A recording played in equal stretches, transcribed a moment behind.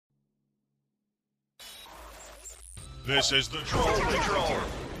This is the Troll Patrol.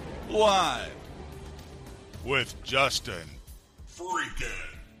 Live. With Justin Freakin'.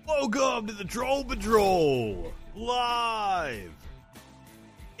 Welcome to the Troll Patrol. Live.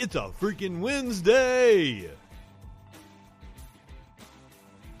 It's a freaking Wednesday.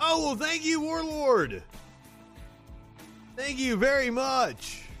 Oh, well, thank you, Warlord. Thank you very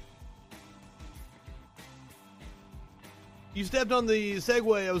much. You stepped on the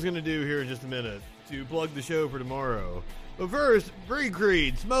segue I was going to do here in just a minute to plug the show for tomorrow. But first, Free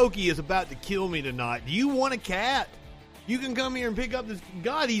Creed, Smokey is about to kill me tonight. Do you want a cat? You can come here and pick up this.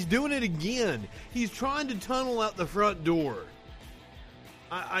 God, he's doing it again. He's trying to tunnel out the front door.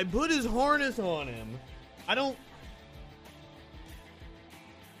 I put his harness on him.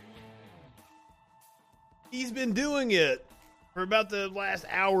 He's been doing it for about the last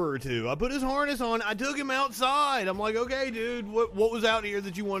hour or two. I put his harness on. I took him outside. I'm like, okay, dude, what was out here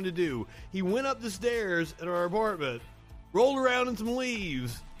that you wanted to do? He went up the stairs at our apartment, rolled around in some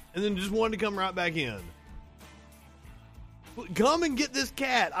leaves, and then just wanted to come right back in. Come and get this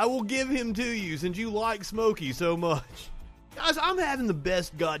cat. I will give him to you since you like Smokey so much. Guys, I'm having the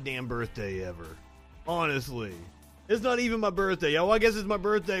best goddamn birthday ever. Honestly. It's not even my birthday. Oh, I guess it's my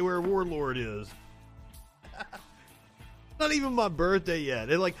birthday where Warlord is. Not even my birthday yet.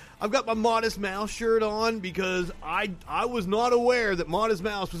 And like, I've got my Modest Mouse shirt on because I was not aware that Modest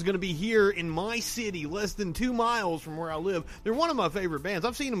Mouse was going to be here in my city, less than 2 miles from where I live. They're one of my favorite bands.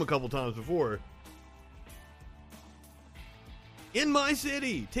 I've seen them a couple times before. In my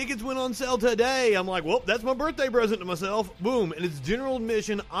city. Tickets went on sale today. I'm like, well, that's my birthday present to myself. Boom. And it's general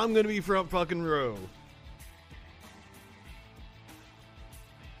admission. I'm going to be front fucking row.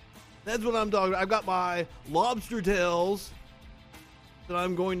 That's what I'm talking about. I've got my lobster tails that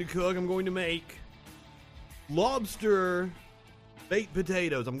I'm going to cook. I'm going to make lobster baked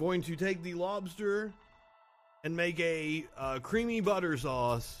potatoes. I'm going to take the lobster and make a creamy butter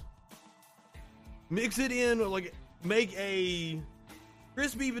sauce. Mix it in, like, make a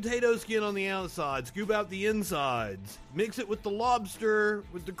crispy potato skin on the outside. Scoop out the insides. Mix it with the lobster,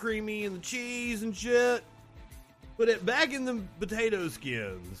 with the creamy and the cheese and shit. Put it back in the potato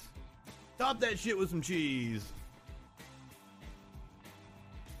skins. Top that shit with some cheese.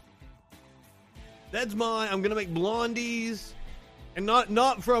 That's mine. I'm gonna make blondies, and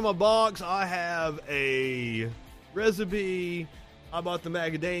not from a box. I have a recipe. I bought the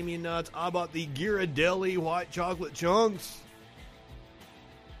macadamia nuts. I bought the Ghirardelli white chocolate chunks.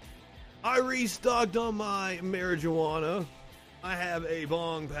 I restocked on my marijuana. I have a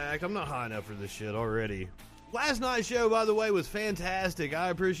bong packed. I'm not high enough for this shit already. Last night's show, by the way, was fantastic. I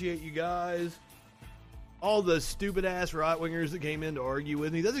appreciate you guys. All the stupid-ass right-wingers that came in to argue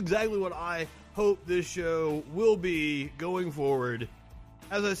with me. That's exactly what I hope this show will be going forward.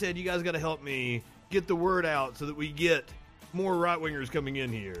 As I said, you guys got to help me get the word out so that we get more right-wingers coming in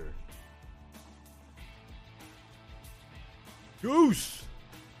here. Goose!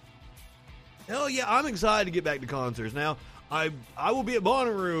 Hell yeah, I'm excited to get back to concerts. Now, I will be at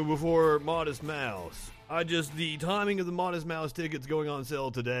Bonnaroo before Modest Mouse. The timing of the Modest Mouse tickets going on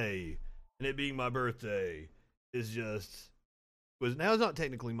sale today, and it being my birthday, is just, now it's not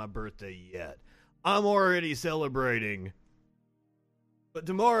technically my birthday yet. I'm already celebrating. But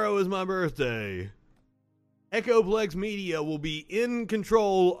tomorrow is my birthday. Echoplex Media will be in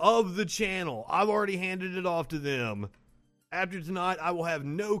control of the channel. I've already handed it off to them. After tonight, I will have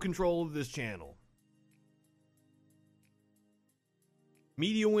no control of this channel.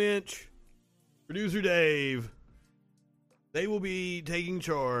 Media Winch, Producer Dave, they will be taking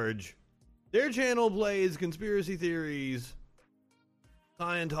charge. Their channel plays conspiracy theories,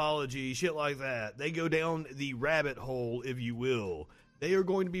 Scientology, shit like that. They go down the rabbit hole, if you will. They are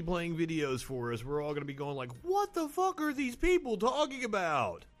going to be playing videos for us. We're all going to be going like, what the fuck are these people talking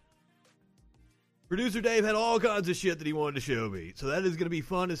about? Producer Dave had all kinds of shit that he wanted to show me. So that is going to be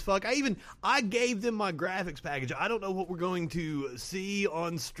fun as fuck. I gave them my graphics package. I don't know what we're going to see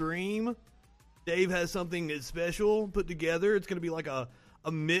on stream. Dave has something that's special put together. It's going to be like a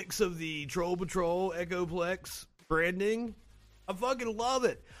mix of the Troll Patrol Echoplex branding. I fucking love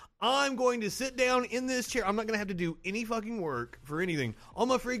it. I'm going to sit down in this chair. I'm not going to have to do any fucking work for anything. All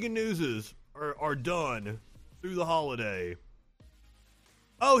my freaking newses are done through the holiday.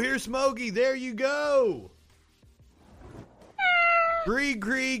 Oh, here's Smokey. There you go.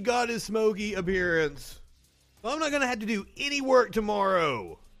 Creed got his Smokey appearance. I'm not going to have to do any work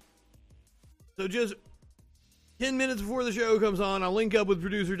tomorrow. So just 10 minutes before the show comes on, I'll link up with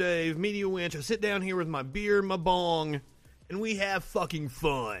Producer Dave, Media Winch. I sit down here with my beer, my bong, and we have fucking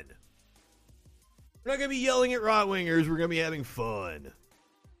fun. We're not going to be yelling at right-wingers. We're going to be having fun.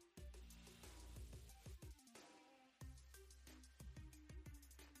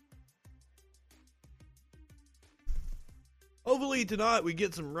 Hopefully tonight we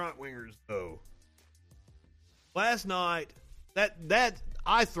get some right-wingers, though. Last night, that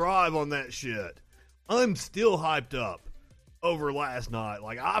I thrive on that shit. I'm still hyped up over last night.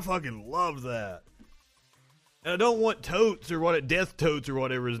 Like, I fucking love that. And I don't want Totes or Death Totes or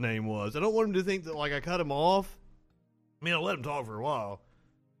whatever his name was. I don't want him to think that, like, I cut him off. I mean, I let him talk for a while.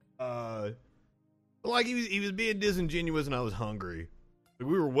 But, like, he was being disingenuous and I was hungry. Like,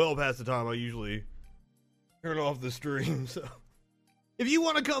 we were well past the time I usually turn off the stream, so. If you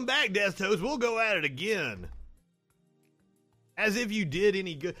want to come back, Death Toast, we'll go at it again. As if you did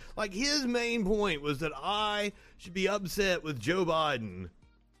any good. Like, his main point was that I should be upset with Joe Biden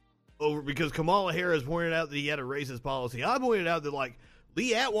because Kamala Harris pointed out that he had a racist policy. I pointed out that, like,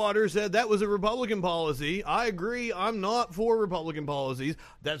 Lee Atwater said that was a Republican policy. I agree. I'm not for Republican policies.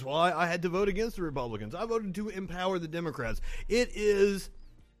 That's why I had to vote against the Republicans. I voted to empower the Democrats. It is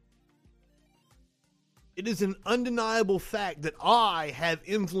an undeniable fact that I have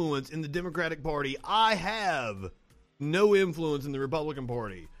influence in the Democratic Party. I have no influence in the Republican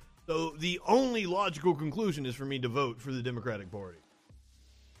Party. So the only logical conclusion is for me to vote for the Democratic Party.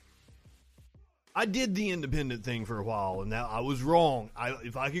 I did the independent thing for a while, and now I was wrong.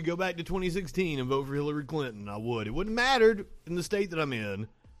 If I could go back to 2016 and vote for Hillary Clinton, I would. It wouldn't have mattered in the state that I'm in.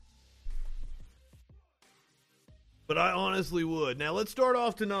 But I honestly would. Now, let's start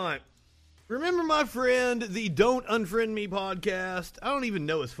off tonight. Remember my friend, the Don't Unfriend Me podcast? I don't even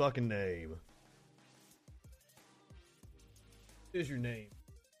know his fucking name. What is your name?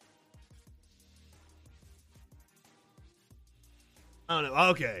 I don't know.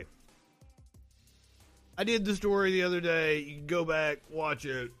 Okay. I did the story the other day. You can go back, watch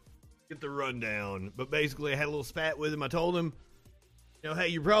it, get the rundown. But basically, I had a little spat with him. I told him, hey,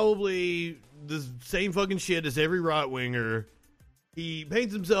 you're probably the same fucking shit as every right-winger. He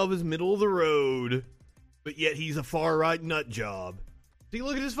paints himself as middle of the road, but yet he's a far-right nut job. See,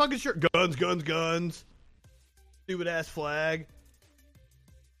 look at his fucking shirt. Guns, guns, guns. Stupid-ass flag.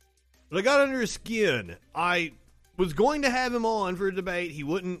 But I got under his skin. I was going to have him on for a debate. He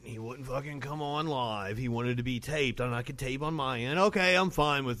wouldn't fucking come on live. He wanted to be taped, and I could tape on my end. Okay, I'm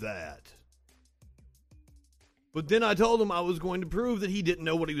fine with that. But then I told him I was going to prove that he didn't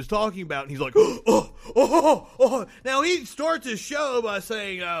know what he was talking about, and he's like, oh. Now he starts his show by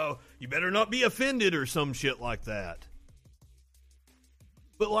saying, oh, you better not be offended or some shit like that.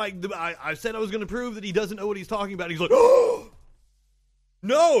 But like, I said I was going to prove that he doesn't know what he's talking about. He's like, oh,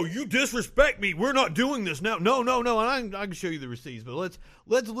 no, you disrespect me. We're not doing this now. No. And I can show you the receipts, but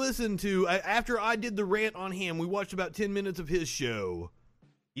let's listen to, after I did the rant on him, we watched about 10 minutes of his show.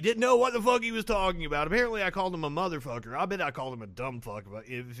 He didn't know what the fuck he was talking about. Apparently, I called him a motherfucker. I bet I called him a dumb fuck,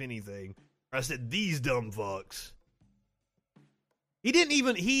 if anything. I said, these dumb fucks. He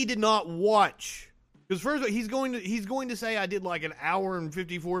did not watch. Because first, he's going to say I did like an hour and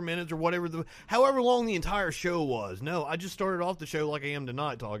 54 minutes or whatever, however long the entire show was. No, I just started off the show like I am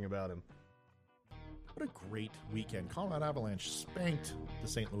tonight talking about him. What a great weekend. Colorado Avalanche spanked the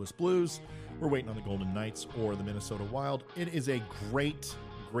St. Louis Blues. We're waiting on the Golden Knights or the Minnesota Wild. It is a great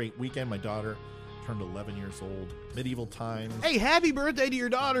weekend. My daughter turned 11 years old. Medieval times. Hey, happy birthday to your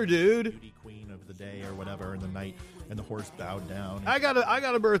daughter, dude. Beauty queen of the day or whatever, and the night, and the horse bowed down. I got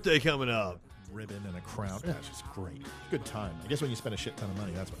a birthday coming up. Ribbon and a crown. That's just great. Good time. I guess when you spend a shit ton of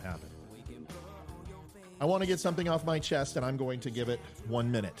money, that's what happened. I want to get something off my chest, and I'm going to give it 1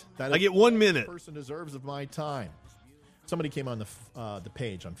 minute. I get 1 minute. The person deserves of my time. Somebody came on the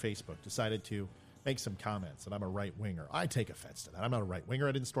page on Facebook, decided to make some comments that I'm a right-winger. I take offense to that. I'm not a right-winger.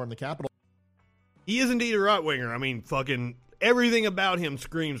 I didn't storm the Capitol. He is indeed a right-winger. I mean, fucking everything about him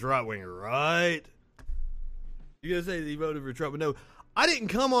screams right-winger, right? You're going to say that he voted for Trump, but no. I didn't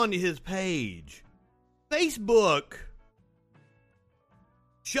come onto his page. Facebook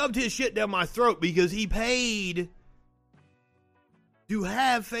shoved his shit down my throat because he paid to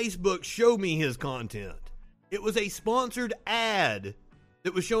have Facebook show me his content. It was a sponsored ad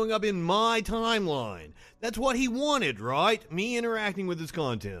that was showing up in my timeline. That's what he wanted, right? Me interacting with his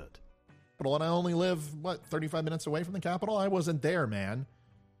content. And I only live, 35 minutes away from the Capitol? I wasn't there, man.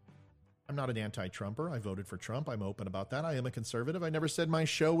 I'm not an anti-Trumper. I voted for Trump. I'm open about that. I am a conservative. I never said my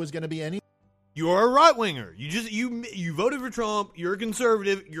show was going to be any. You're a right-winger. You voted for Trump. You're a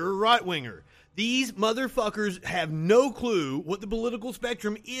conservative. You're a right-winger. These motherfuckers have no clue what the political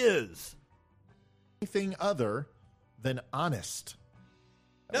spectrum is. Anything other than honest.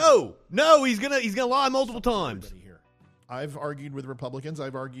 No, he's gonna lie multiple times. I've argued with Republicans.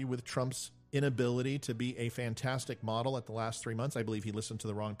 I've argued with Trump's inability to be a fantastic model at the last 3 months. I believe he listened to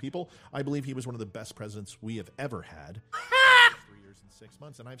the wrong people. I believe he was one of the best presidents we have ever had. 3 years and 6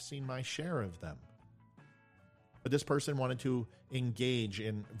 months, and I've seen my share of them. But this person wanted to engage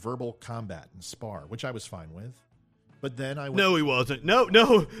in verbal combat and spar, which I was fine with. But then I went... No, he wasn't. No.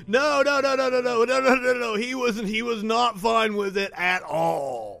 He wasn't. He was not fine with it at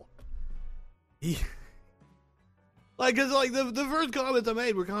all. Cause the first comments I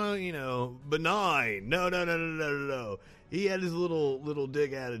made were kind of, benign. No. He had his little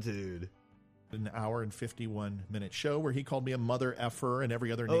dick attitude. An hour and 51-minute show where he called me a mother effer and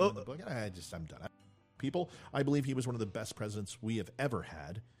every other name in the book. I'm done. People, I believe he was one of the best presidents we have ever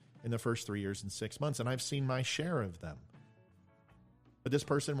had in the first 3 years and 6 months, and I've seen my share of them. But this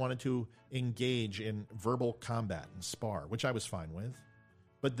person wanted to engage in verbal combat and spar, which I was fine with.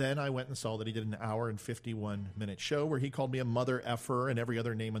 But then I went and saw that he did an hour and 51-minute show where he called me a mother effer and every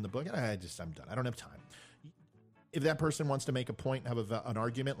other name in the book. And I'm done. I don't have time. If that person wants to make a point and have an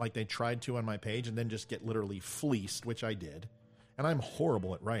argument like they tried to on my page and then just get literally fleeced, which I did, and I'm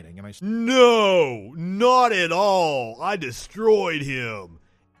horrible at writing. No, not at all. I destroyed him.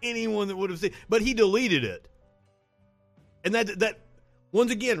 Anyone that would have seen, but he deleted it. And that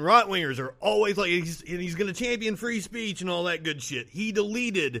once again, right-wingers are always like, he's going to champion free speech and all that good shit. He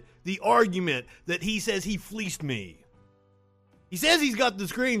deleted the argument that he says he fleeced me. He says he's got the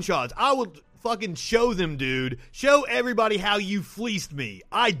screenshots. I will fucking show them, dude. Show everybody how you fleeced me.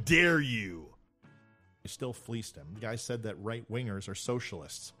 I dare you. I still fleeced him. The guy said that right-wingers are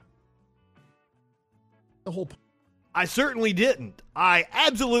socialists. The whole... I certainly didn't. I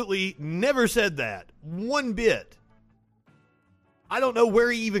absolutely never said that. One bit. I don't know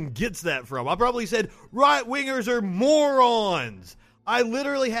where he even gets that from. I probably said right-wingers are morons. I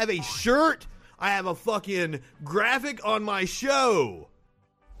literally have a shirt. I have a fucking graphic on my show.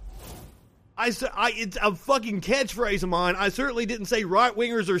 It's a fucking catchphrase of mine. I certainly didn't say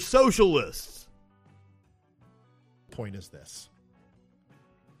right-wingers are socialists. Point is this.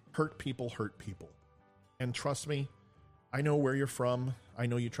 Hurt people. And trust me, I know where you're from. I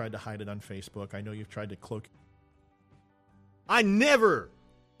know you tried to hide it on Facebook. I know you've tried to cloak. I never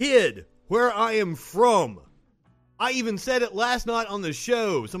hid where I am from. I even said it last night on the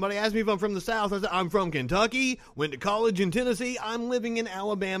show. Somebody asked me if I'm from the South. I said, I'm from Kentucky, went to college in Tennessee. I'm living in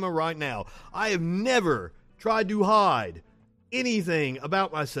Alabama right now. I have never tried to hide anything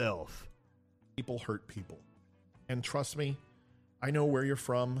about myself. People hurt people. And trust me, I know where you're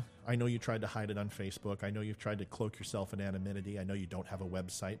from. I know you tried to hide it on Facebook. I know you've tried to cloak yourself in anonymity. I know you don't have a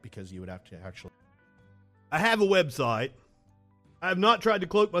website because you would have to actually... I have a website. I have not tried to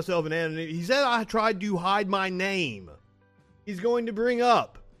cloak myself in anonymity. He said I tried to hide my name. He's going to bring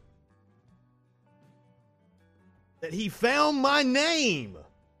up that he found my name.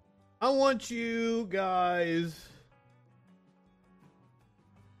 I want you guys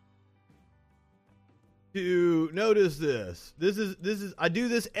to notice this. This is I do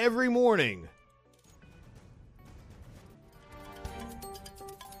this every morning.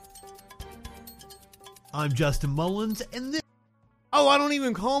 I'm Justin Mullins, and this... Oh, I don't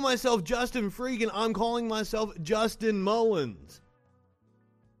even call myself Justin Freakin'. I'm calling myself Justin Mullins.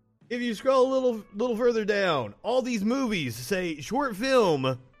 If you scroll a little further down, all these movies say short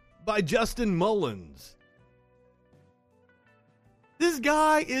film by Justin Mullins. This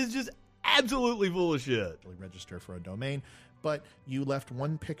guy is just absolutely full of shit. Register for a domain, but you left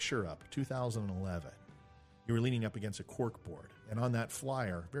one picture up, 2011. You were leaning up against a cork board, and on that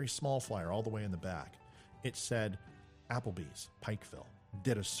flyer, very small flyer all the way in the back, it said Applebee's, Pikeville,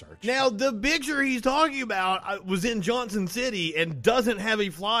 did a search. Now, the picture he's talking about was in Johnson City and doesn't have a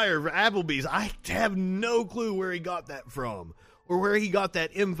flyer for Applebee's. I have no clue where he got that from or where he got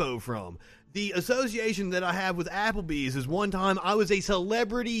that info from. The association that I have with Applebee's is one time I was a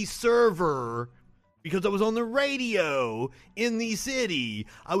celebrity server because I was on the radio in the city.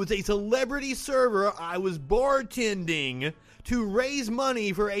 I was a celebrity server. I was bartending to raise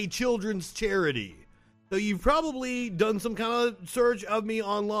money for a children's charity. So you've probably done some kind of search of me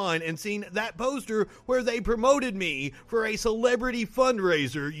online and seen that poster where they promoted me for a celebrity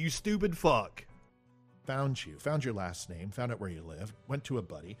fundraiser, you stupid fuck. Found you, found your last name, found out where you live, went to a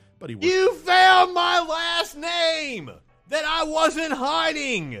buddy. You found my last name that I wasn't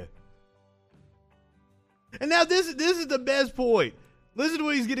hiding. And now this is the best point. Listen to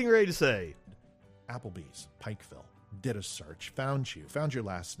what he's getting ready to say. Applebee's, Pikeville, did a search, found you, found your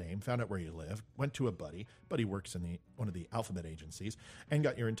last name, found out where you live, went to a buddy works in one of the alphabet agencies, and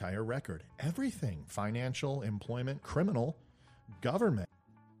got your entire record. Everything. Financial, employment, criminal, government.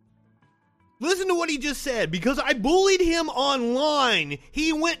 Listen to what he just said. Because I bullied him online,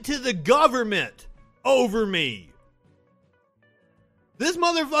 he went to the government over me. This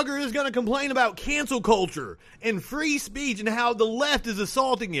motherfucker is going to complain about cancel culture and free speech and how the left is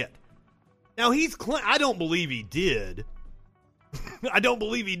assaulting it. Now, I don't believe he did. I don't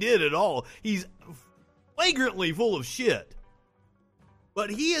believe he did at all. He's flagrantly full of shit.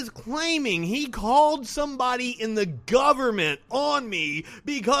 But he is claiming he called somebody in the government on me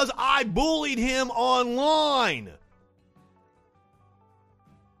because I bullied him online.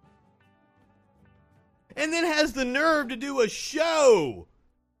 And then has the nerve to do a show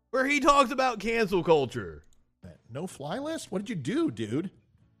where he talks about cancel culture. No-fly list? What did you do, dude?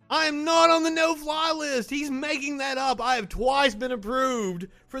 I am not on the no-fly list. He's making that up. I have twice been approved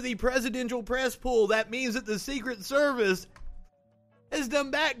for the presidential press pool. That means that the Secret Service has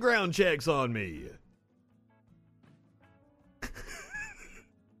done background checks on me.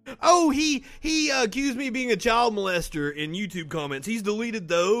 Oh, he accused me of being a child molester in YouTube comments. He's deleted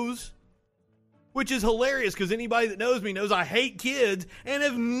those, which is hilarious because anybody that knows me knows I hate kids and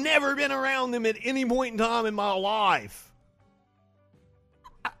have never been around them at any point in time in my life.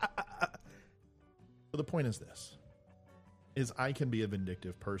 So the point is this, is I can be a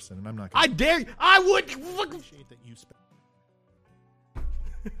vindictive person, and I'm not I dare you. I would. appreciate that you spend.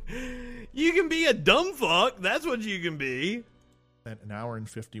 You can be a dumb fuck. That's what you can be. Spent an hour and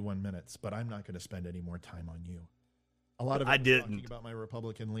 51 minutes, but I'm not going to spend any more time on you. A lot of it I was didn't. talking about my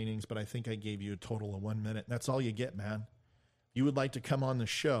Republican leanings, but I think I gave you a total of 1 minute. That's all you get, man. You would like to come on the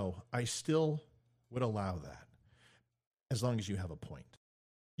show, I still would allow that, as long as you have a point.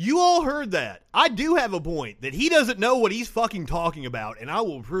 You all heard that. I do have a point that he doesn't know what he's fucking talking about, and I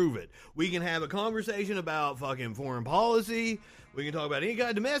will prove it. We can have a conversation about fucking foreign policy. We can talk about any kind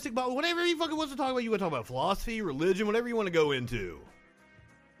of domestic policy. Whatever he fucking wants to talk about. You want to talk about philosophy, religion, whatever you want to go into.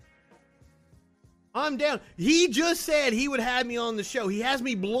 I'm down. He just said he would have me on the show. He has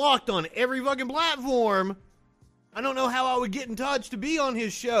me blocked on every fucking platform. I don't know how I would get in touch to be on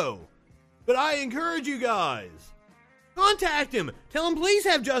his show. But I encourage you guys. Contact him. Tell him please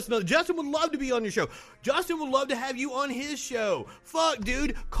have Justin. Justin would love to be on your show. Justin would love to have you on his show. Fuck,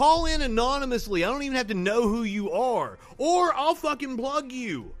 dude. Call in anonymously. I don't even have to know who you are. Or I'll fucking plug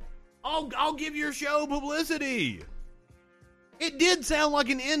you. I'll give your show publicity. It did sound like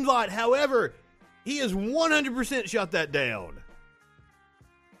an invite. However, he has 100% shut that down.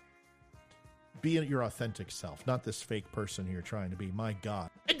 Be your authentic self, not this fake person you're trying to be. My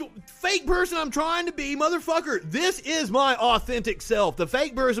God. Fake person I'm trying to be, motherfucker. This is my authentic self. The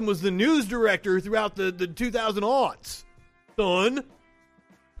fake person was the news director throughout the 2000 aughts. Son.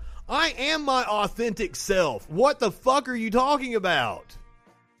 I am my authentic self. What the fuck are you talking about?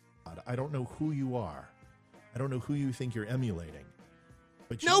 I don't know who you are. I don't know who you think you're emulating.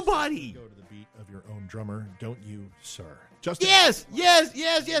 But you Nobody. go to the beat of your own drummer, don't you, sir? Justin. Yes.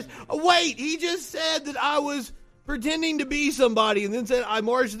 Wait, he just said that I was pretending to be somebody and then said I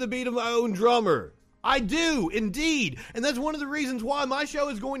marched to the beat of my own drummer. I do, indeed. And that's one of the reasons why my show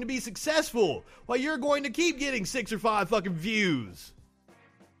is going to be successful. Why you're going to keep getting 6 or 5 fucking views.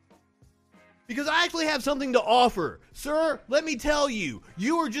 Because I actually have something to offer. Sir, let me tell you,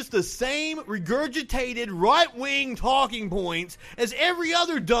 you are just the same regurgitated right-wing talking points as every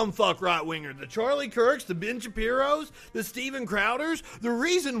other dumb fuck right-winger. The Charlie Kirks, the Ben Shapiros, the Steven Crowders. The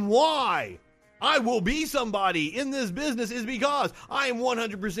reason why I will be somebody in this business is because I am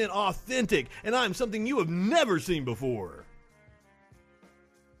 100% authentic and I am something you have never seen before.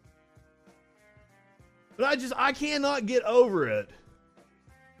 But I cannot get over it.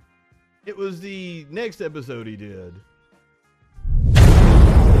 It was the next episode he did.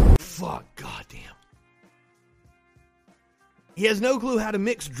 Fuck, goddamn. He has no clue how to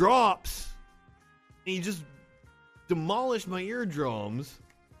mix drops. He just demolished my eardrums.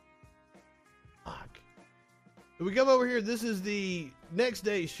 Fuck. So we come over here. This is the next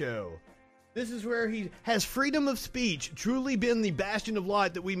day's show. This is where he has freedom of speech truly been the bastion of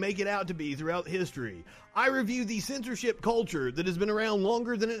light that we make it out to be throughout history. I review the censorship culture that has been around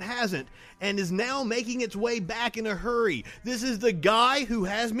longer than it hasn't and is now making its way back in a hurry. This is the guy who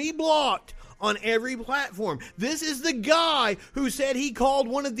has me blocked on every platform. This is the guy who said he called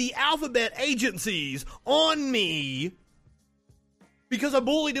one of the alphabet agencies on me because I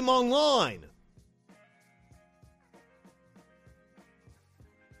bullied him online.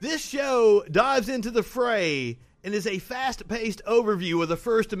 This show dives into the fray and is a fast-paced overview of the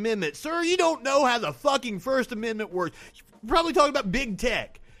First Amendment. Sir, you don't know how the fucking First Amendment works. You're probably talking about big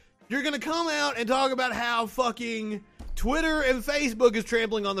tech. You're going to come out and talk about how fucking Twitter and Facebook is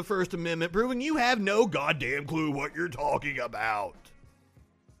trampling on the First Amendment, proving you have no goddamn clue what you're talking about.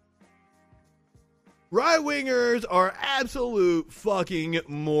 Right-wingers are absolute fucking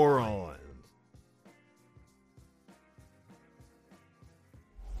morons.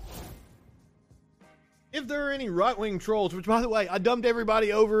 if there are any right-wing trolls, which, by the way, I dumped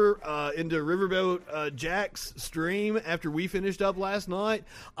everybody over into Riverboat Jack's stream after we finished up last night.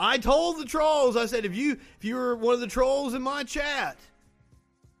 I told the trolls, I said, if you were one of the trolls in my chat,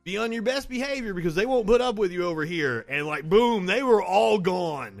 be on your best behavior because they won't put up with you over here. And, like, boom, they were all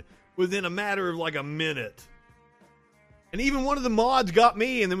gone within a matter of, like, a minute. And even one of the mods got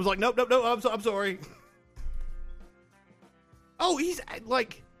me and then was like, nope, I'm sorry. Oh, he's,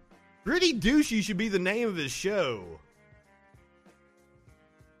 like... Pretty Douchey should be the name of his show.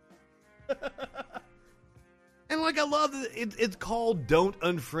 And like I love that it's called Don't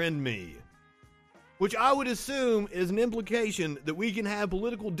Unfriend Me. Which I would assume is an implication that we can have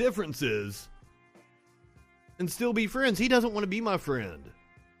political differences and still be friends. He doesn't want to be my friend.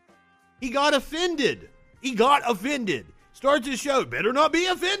 He got offended. Starts his show. Better not be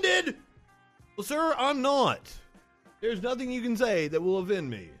offended. Well, sir, I'm not. There's nothing you can say that will offend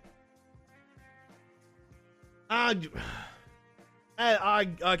me. I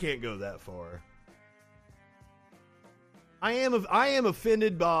can't go that far. I am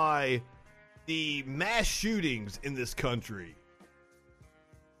offended by the mass shootings in this country.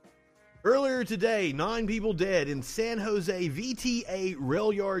 Earlier today, 9 people dead in San Jose VTA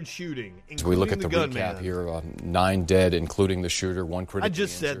rail yard shooting. As we look at the recap here, 9 dead, including the shooter, 1 critically injured. I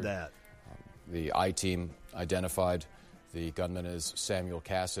just said that. The I-team identified the gunman as Samuel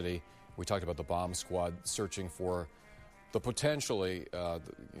Cassidy. We talked about the bomb squad searching for the potentially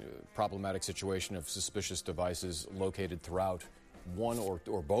problematic situation of suspicious devices located throughout one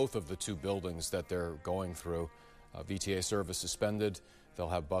or both of the 2 buildings that they're going through. VTA service suspended. They'll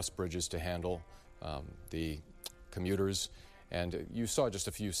have bus bridges to handle the commuters. And you saw just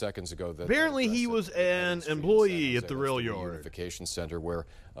a few seconds ago that apparently he was an employee at the rail yard unification center where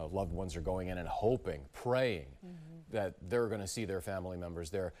loved ones are going in and hoping, praying that they're going to see their family members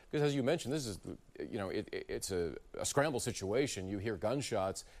there. Because as you mentioned, this is, it's a scramble situation. You hear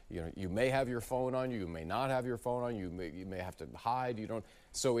gunshots. You may have your phone on you. You may not have your phone on you. You may have to hide.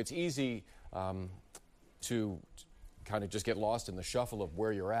 So it's easy to kind of just get lost in the shuffle of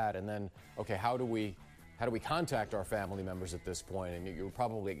where you're at. And then, okay, how do we contact our family members at this point? And you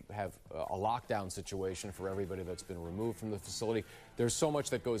probably have a lockdown situation for everybody that's been removed from the facility. There's so much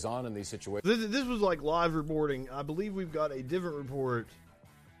that goes on in these situations. This was like live reporting. I believe we've got a different report.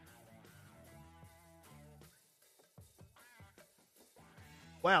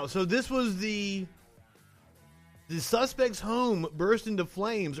 Wow, so this was the suspect's home burst into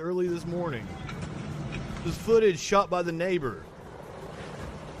flames early this morning. This footage shot by the neighbor.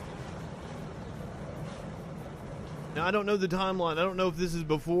 Now, I don't know the timeline. I don't know if this is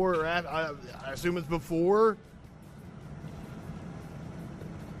before or after. I assume it's before.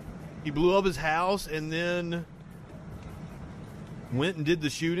 He blew up his house and then went and did the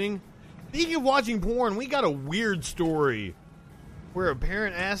shooting. Speaking of watching porn, we got a weird story where a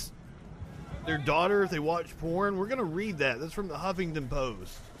parent asked their daughter if they watch porn. We're going to read that. That's from the Huffington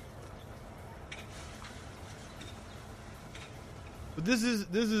Post. But this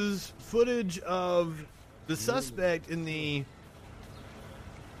is footage of the suspect in the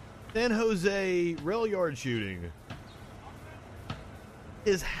San Jose rail yard shooting.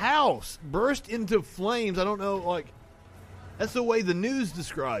 His house burst into flames. I don't know, that's the way the news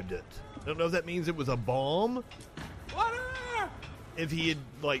described it. I don't know if that means it was a bomb. If he had,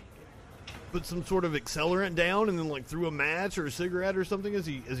 put some sort of accelerant down and then, threw a match or a cigarette or something as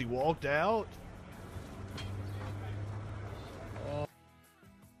he walked out.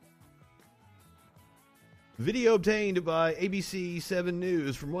 Video obtained by ABC 7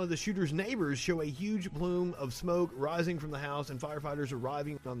 News from one of the shooter's neighbors show a huge plume of smoke rising from the house and firefighters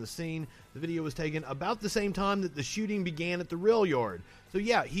arriving on the scene. The video was taken about the same time that the shooting began at the rail yard. So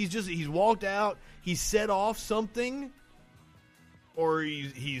yeah, he's walked out, he's set off something, or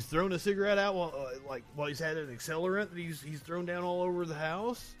he's thrown a cigarette out while he's had an accelerant that he's thrown down all over the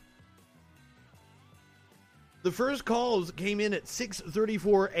house. The first calls came in at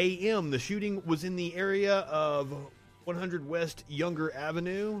 6:34 a.m. The shooting was in the area of 100 West Younger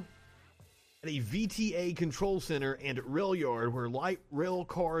Avenue at a VTA control center and rail yard where light rail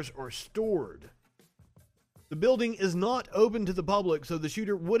cars are stored. The building is not open to the public, so the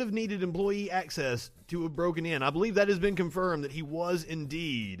shooter would have needed employee access to have broken in. I believe that has been confirmed that he was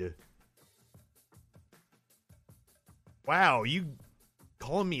indeed. Wow, you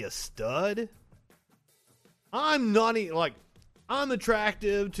calling me a stud? I'm not I'm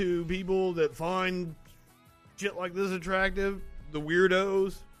attractive to people that find shit like this attractive, the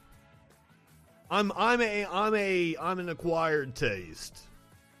weirdos. I'm an acquired taste.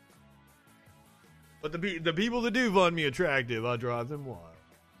 But the people that do find me attractive, I drive them wild.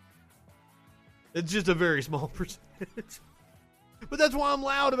 It's just a very small percentage. But that's why I'm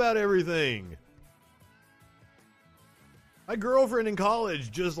loud about everything. My girlfriend in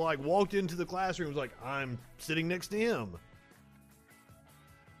college just like walked into the classroom and was like, I'm sitting next to him.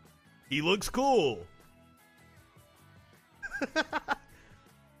 He looks cool.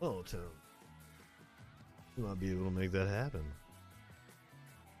 Oh, Tom. You might be able to make that happen.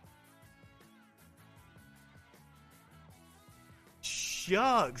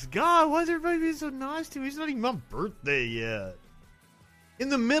 Shucks. God, why is everybody being so nice to me? It's not even my birthday yet. In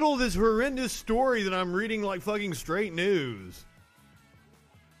the middle of this horrendous story that I'm reading like fucking straight news.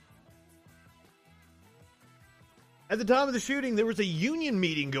 At the time of the shooting, there was a union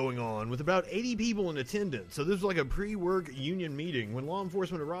meeting going on with about 80 people in attendance. So this was like a pre-work union meeting. When law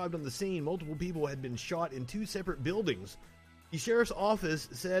enforcement arrived on the scene, multiple people had been shot in 2 separate buildings. The sheriff's office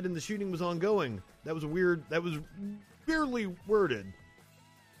said the shooting was ongoing. That was weirdly worded.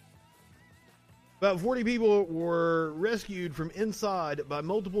 About 40 people were rescued from inside by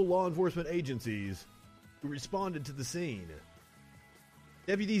multiple law enforcement agencies who responded to the scene.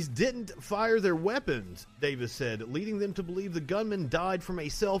 Deputies didn't fire their weapons, Davis said, leading them to believe the gunman died from a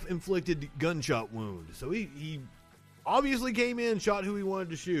self-inflicted gunshot wound. So he obviously came in, shot who he wanted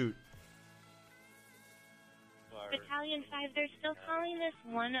to shoot. Battalion 5, they're still calling this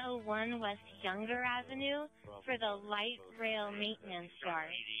 101 West Younger Avenue for the light rail maintenance yard.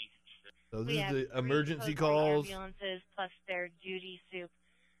 So this is the emergency calls. Ambulances plus their duty soup.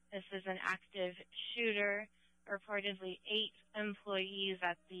 This is an active shooter. Reportedly 8 employees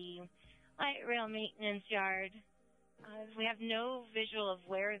at the light rail maintenance yard. We have no visual of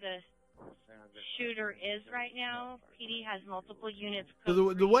where the shooter is right now. PD has multiple units.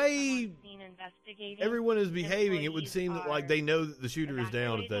 So the way investigating. Everyone is behaving, it would seem that like they know that the shooter is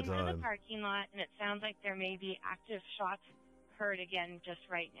down at that Out of time. the parking lot, and it sounds like there may be active shots heard again just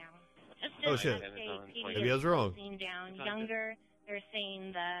right now. Oh shit! Maybe I was wrong. Down Younger. They're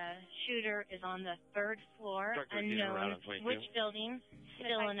saying the shooter is on the 3rd floor, unknown which building.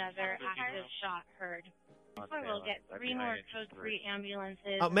 Still another active shot heard. We'll get 3 more Code 3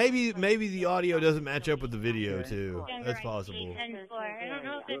 ambulances. Maybe the audio doesn't match up with the video too. That's possible. I don't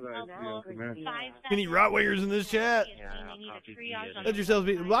know if it's helpful. Any right-wingers in this chat? Let yourselves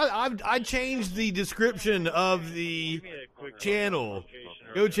be. I changed the description of the channel.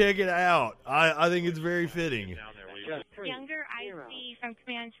 Go check it out. I think it's very fitting. Younger IC from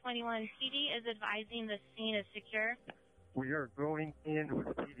Command 21. PD is advising the scene is secure. We are going in with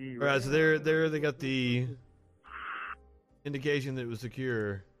PD. All right, so there they got the indication that it was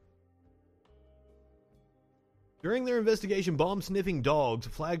secure. During their investigation, bomb-sniffing dogs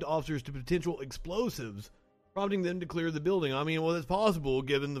flagged officers to potential explosives, prompting them to clear the building. I mean, well, that's possible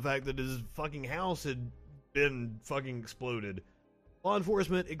given the fact that his fucking house had been fucking exploded. Law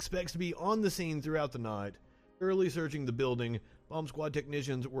enforcement expects to be on the scene throughout the night, thoroughly searching the building. Bomb squad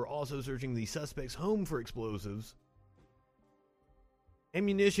technicians were also searching the suspect's home for explosives.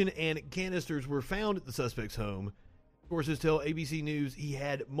 Ammunition and canisters were found at the suspect's home. Sources tell ABC News he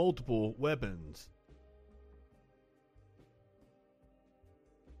had multiple weapons.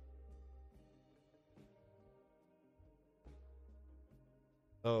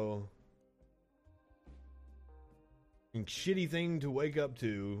 Oh. Shitty thing to wake up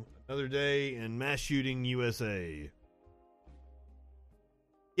to. Another day in mass shooting USA.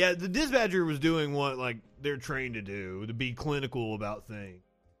 Yeah, the dispatcher was doing what like they're trained to do, to be clinical about things.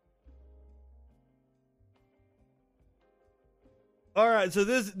 All right, so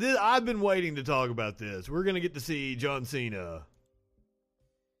this I've been waiting to talk about this. We're going to get to see John Cena.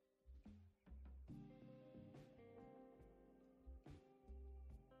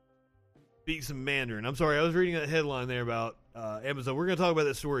 Speak some Mandarin. I'm sorry, I was reading that headline there about Amazon. We're going to talk about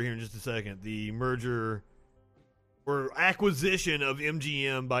that story here in just a second. The merger or acquisition of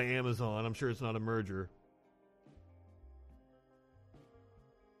MGM by Amazon. I'm sure it's not a merger.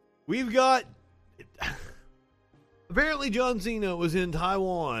 We've got... Apparently John Cena was in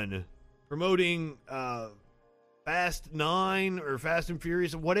Taiwan promoting Fast 9 or Fast and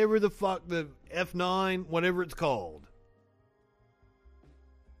Furious, whatever the fuck, the F9, whatever it's called.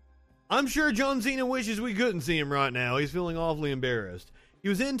 I'm sure John Cena wishes we couldn't see him right now. He's feeling awfully embarrassed. He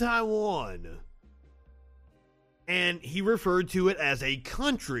was in Taiwan, and he referred to it as a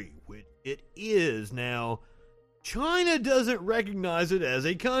country, which it is. Now, China doesn't recognize it as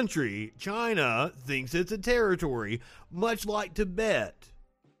a country. China thinks it's a territory, much like Tibet,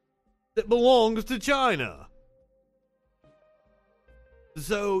 that belongs to China.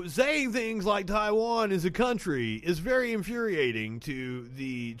 So saying things like Taiwan is a country is very infuriating to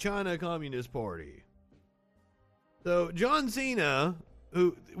the China Communist Party. So John Cena,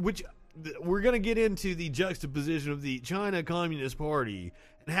 which we're going to get into the juxtaposition of the China Communist Party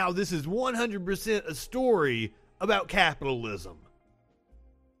and how this is 100% a story about capitalism.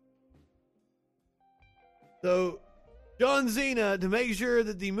 So, John Cena, to make sure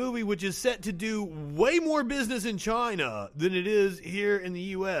that the movie, which is set to do way more business in China than it is here in the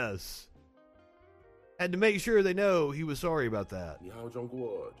U.S., had to make sure they know he was sorry about that. 你好，中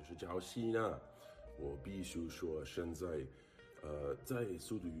国，这是乔西娜。我必须说，现在，在《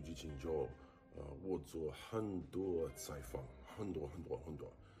速度与激情》中，我做很多采访，很多，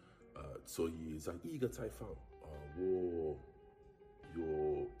所以在一个采访，我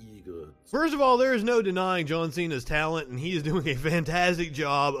有一个。First of all, there is no denying John Cena's talent, and he is doing a fantastic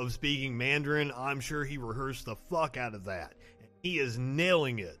job of speaking Mandarin. I'm sure he rehearsed the fuck out of that. He is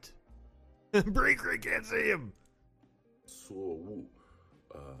nailing it. Breaker can't see him. 错误，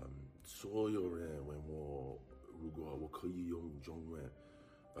所有人问我，如果我可以用中文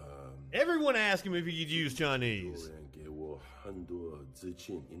，Everyone asked him if he could use Chinese. 有人给我很多资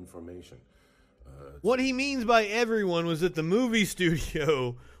讯 information。What he means by everyone was that the movie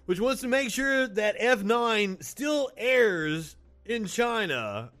studio, which wants to make sure that F9 still airs in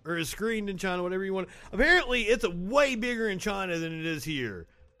China, or is screened in China, whatever you want. Apparently, it's way bigger in China than it is here.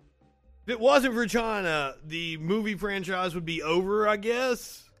 If it wasn't for China, the movie franchise would be over, I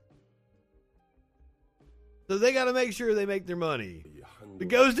guess. So they got to make sure they make their money. The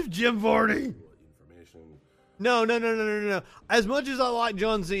ghost of Jim Varney. No. As much as I like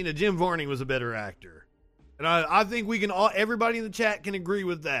John Cena, Jim Varney was a better actor. And I think we can all, everybody in the chat can agree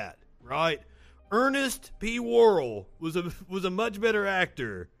with that, right? Ernest P. Worrell was a much better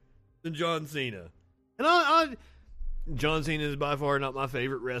actor than John Cena. And John Cena is by far not my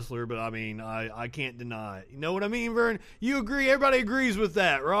favorite wrestler, but I mean, I can't deny it. You know what I mean, Vern? You agree? Everybody agrees with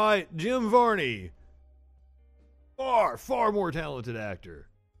that, right? Jim Varney. Far more talented actor.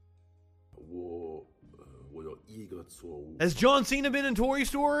 Has John Cena been in Toy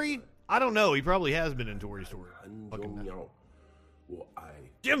Story? I don't know. He probably has been in Toy Story.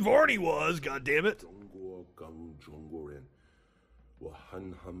 Jim Varney was, goddammit. 中国跟中国人，我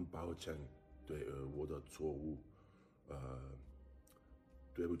很抱歉对我的错误，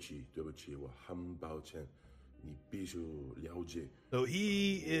对不起，我很抱歉，你必须了解。So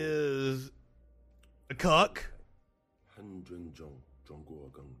he is a cuck. 很尊重中国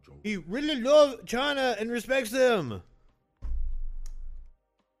跟中国。He really loves China and respects them.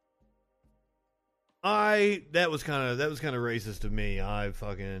 That was kind of racist of me. I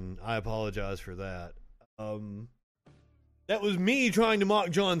apologize for that. That was me trying to mock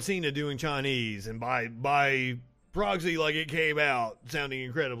John Cena doing Chinese, and by proxy, like, it came out sounding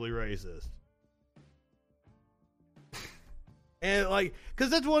incredibly racist. And like, because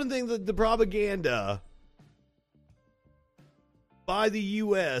that's one thing that the propaganda by the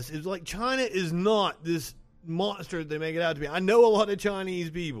U.S. is like, China is not this monster that they make it out to be. I know a lot of Chinese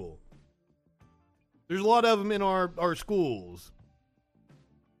people. There's a lot of them in our schools.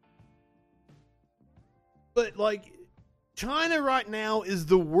 But, like, China right now is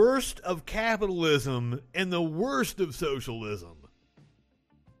the worst of capitalism and the worst of socialism.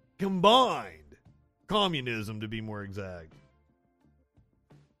 Combined. Communism, to be more exact.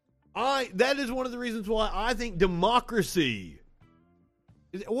 That is one of the reasons why I think democracy...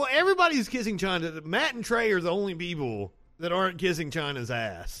 Well, everybody's kissing China. Matt and Trey are the only people that aren't kissing China's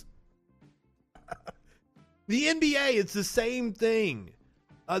ass. The NBA, it's the same thing.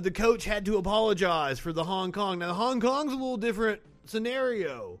 The coach had to apologize for the Hong Kong. Now, Hong Kong's a little different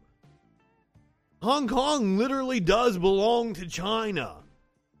scenario. Hong Kong literally does belong to China.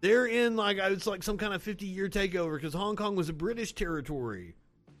 They're in, like, it's like some kind of 50-year takeover, because Hong Kong was a British territory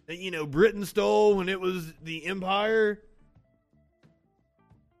that, you know, Britain stole when it was the empire.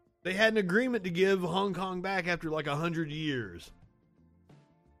 They had an agreement to give Hong Kong back after like 100 years.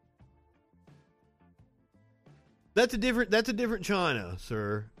 That's a different China,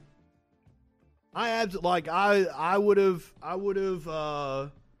 sir. I would have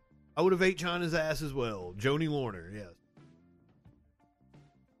ate China's ass as well. Joni Lorner, yes.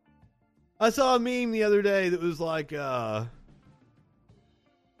 I saw a meme the other day that was like,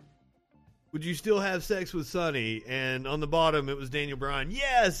 would you still have sex with Sonny? And on the bottom, it was Daniel Bryan.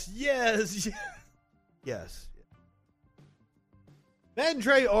 Yes. Matt and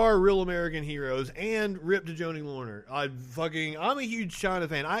Trey are real American heroes, and rip to Joni Lorner. I'm a huge China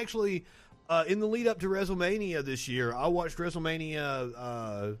fan. I actually, in the lead up to WrestleMania this year, I watched WrestleMania,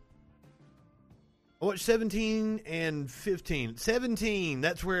 I watched 17 and 15. 17,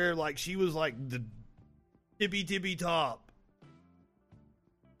 that's where, like, she was like the tippy top.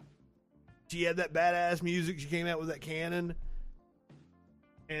 She had that badass music. She came out with that cannon.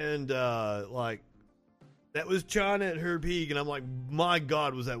 And like that was China at her peak, and I'm like, my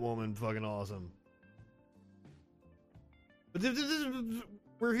God, was that woman fucking awesome. But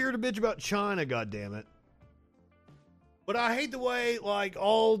we're here to bitch about China, goddammit. But I hate the way, like,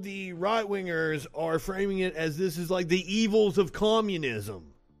 all the right-wingers are framing it as this is, like, the evils of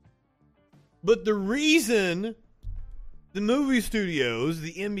communism. But the reason the movie studios,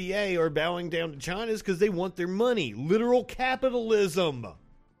 the NBA, are bowing down to China is because they want their money. Literal capitalism.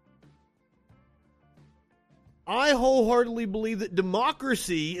 I wholeheartedly believe that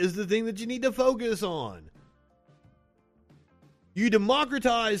democracy is the thing that you need to focus on. You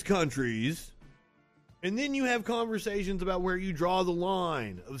democratize countries, and then you have conversations about where you draw the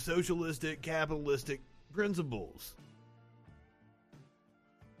line of socialistic, capitalistic principles.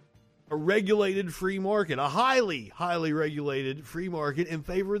 A regulated free market, a highly, highly regulated free market in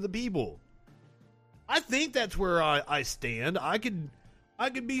favor of the people. I think that's where I stand. I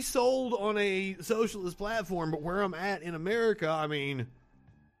could be sold on a socialist platform, but where I'm at in America, I mean,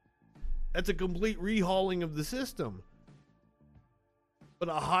 that's a complete rehauling of the system. But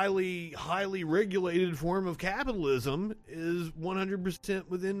a highly, highly regulated form of capitalism is 100%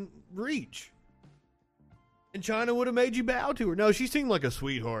 within reach. And China would have made you bow to her. No, she seemed like a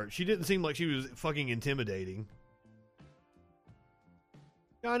sweetheart. She didn't seem like she was fucking intimidating.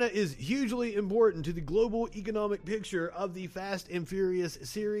 China is hugely important to the global economic picture of the Fast and Furious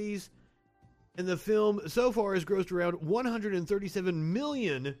series. And the film so far has grossed around $137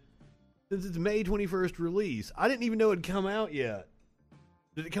 million since its May 21st release. I didn't even know it had come out yet.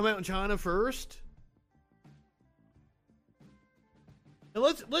 Did it come out in China first? And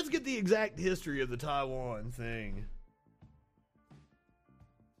let's get the exact history of the Taiwan thing.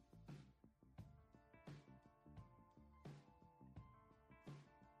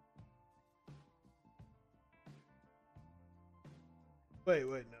 Wait,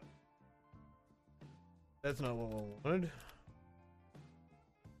 no. That's not what I wanted.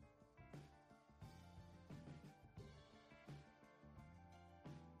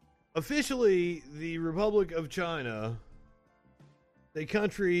 Officially, the Republic of China, a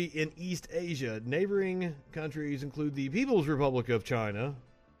country in East Asia. Neighboring countries include the People's Republic of China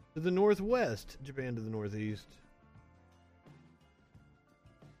to the northwest, Japan to the northeast.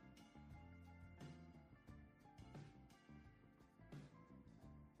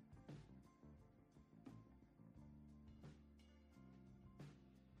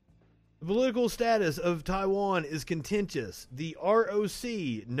 The political status of Taiwan is contentious. The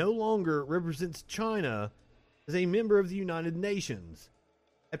ROC no longer represents China as a member of the United Nations,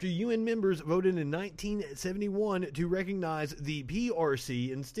 after UN members voted in 1971 to recognize the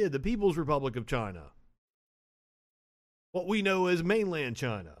PRC instead, the People's Republic of China, what we know as mainland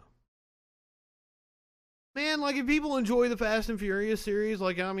China. Man, like, if people enjoy the Fast and Furious series,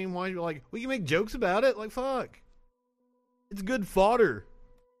 like, I mean, why, like, we can make jokes about it, like, fuck. It's good fodder.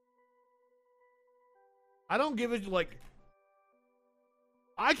 I don't give it, like,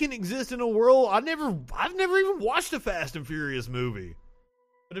 I can exist in a world, I've never even watched a Fast and Furious movie.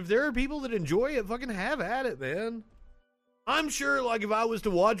 But if there are people that enjoy it, fucking have at it, man. I'm sure, like, if I was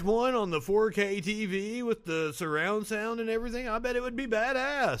to watch one on the 4K TV with the surround sound and everything, I bet it would be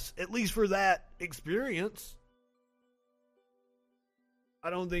badass. At least for that experience. I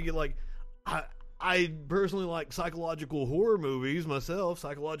don't think it, like, I personally like psychological horror movies myself,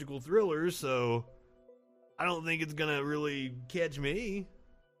 psychological thrillers, so I don't think it's gonna really catch me.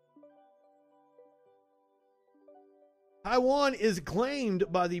 Taiwan is claimed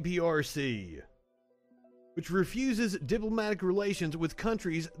by the PRC, which refuses diplomatic relations with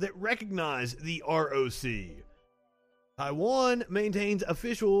countries that recognize the ROC. Taiwan maintains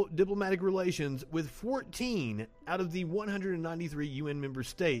official diplomatic relations with 14 out of the 193 UN member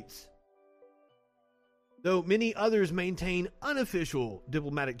states, though many others maintain unofficial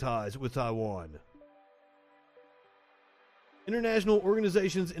diplomatic ties with Taiwan. International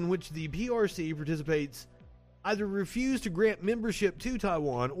organizations in which the PRC participates either refuse to grant membership to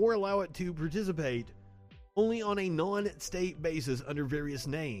Taiwan or allow it to participate only on a non-state basis under various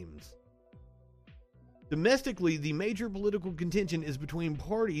names. Domestically, the major political contention is between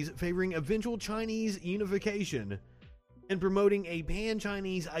parties favoring eventual Chinese unification and promoting a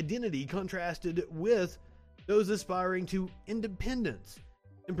pan-Chinese identity, contrasted with those aspiring to independence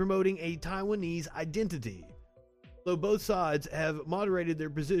and promoting a Taiwanese identity, though both sides have moderated their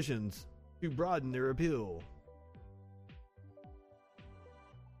positions to broaden their appeal.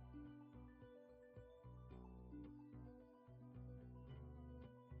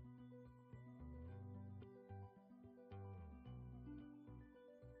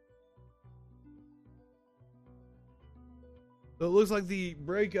 So it looks like the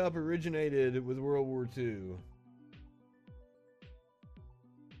breakup originated with World War II.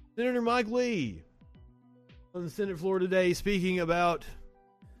 Senator Mike Lee on the Senate floor today speaking about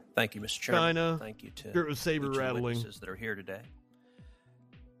Thank you, Mr. Chairman. China. Thank you to It was saber each of the rattling. witnesses that are here today.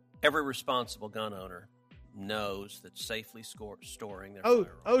 Every responsible gun owner knows that safely storing their firearms.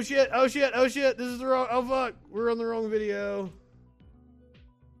 Oh shit, this is the wrong, oh fuck, we're on the wrong video.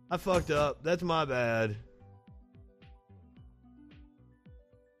 I fucked up, that's my bad.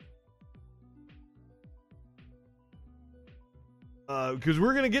 Because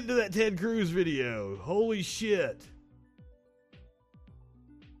we're going to get to that Ted Cruz video. Holy shit.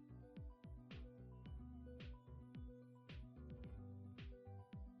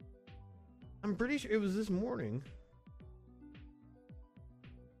 I'm pretty sure it was this morning.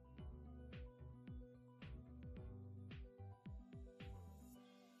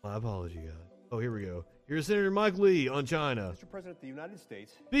 My apology, guys. Oh, here we go. Here's Senator Mike Lee on China. Mr. President of the United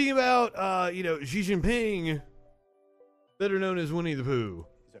States. Speaking about, Xi Jinping, better known as Winnie the Pooh.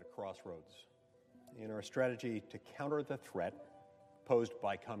 Is at a crossroads in our strategy to counter the threat posed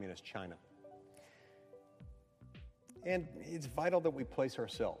by Communist China. And it's vital that we place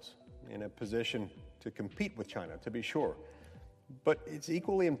ourselves in a position to compete with China, to be sure. But it's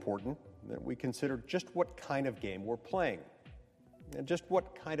equally important that we consider just what kind of game we're playing and just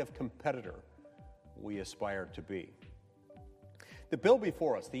what kind of competitor we aspire to be. The bill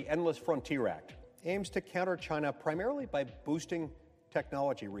before us, the Endless Frontier Act, aims to counter China primarily by boosting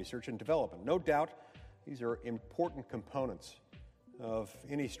technology research and development. No doubt, these are important components of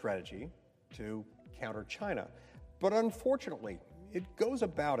any strategy to counter China. But unfortunately, it goes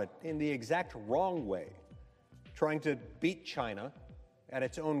about it in the exact wrong way, trying to beat China at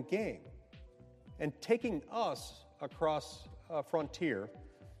its own game and taking us across a frontier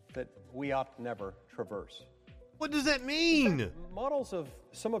that we ought never traverse. What does that mean? Models of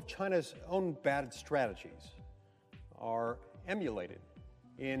some of China's own bad strategies are emulated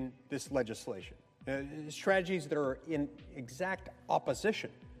in this legislation. Strategies that are in exact opposition,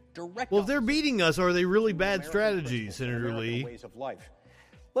 direct Well, if they're opposition beating us, are they really bad American strategies, principles and Senator American Lee? ways of life.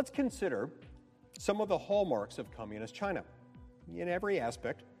 Let's consider some of the hallmarks of Communist China. In every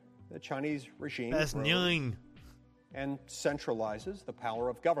aspect, the Chinese regime That's grows nine. and centralizes the power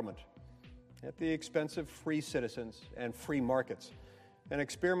of government at the expense of free citizens and free markets. An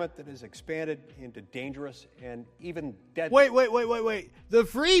experiment that has expanded into dangerous and even deadly. Wait. The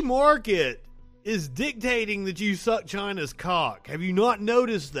free market is dictating that you suck China's cock. Have you not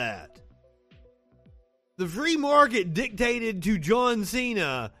noticed that? The free market dictated to John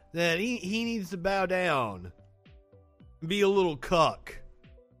Cena that he needs to bow down and be a little cuck.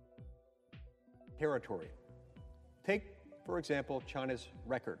 Territory. Take, for example, China's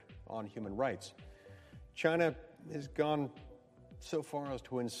record on human rights. China has gone so far as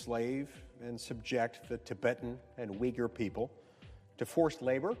to enslave and subject the Tibetan and Uyghur people to forced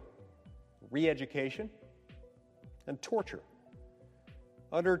labor, re-education, and torture.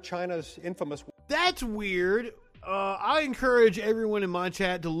 Under China's infamous... That's weird. I encourage everyone in my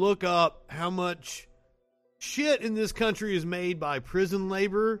chat to look up how much shit in this country is made by prison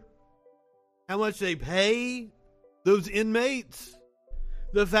labor, how much they pay those inmates,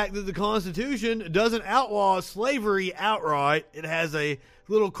 the fact that the Constitution doesn't outlaw slavery outright, it has a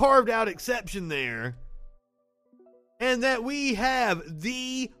little carved out exception there, and that we have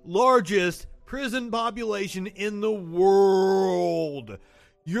the largest prison population in the world.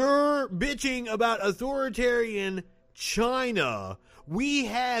 You're bitching about authoritarian China. We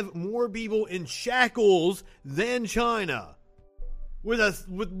have more people in shackles than China, with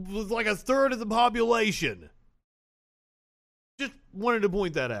like a third of the population. Just wanted to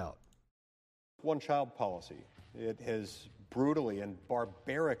point that out. one-child policy. It has brutally and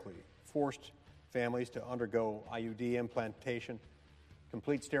barbarically forced families to undergo IUD implantation,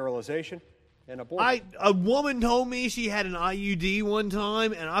 complete sterilization, and abortion. A woman told me she had an IUD one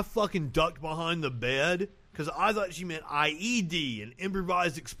time, and I fucking ducked behind the bed because I thought she meant IED, an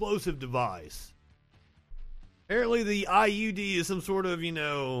improvised explosive device. Apparently the IUD is some sort of,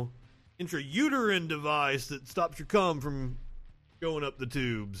 intrauterine device that stops your cum from going up the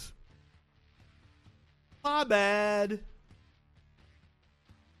tubes. My bad.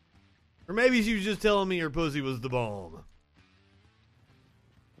 Or maybe she was just telling me her pussy was the bomb.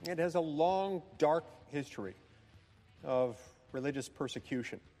 It has a long, dark history of religious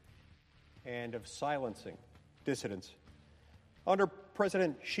persecution and of silencing dissidents. Under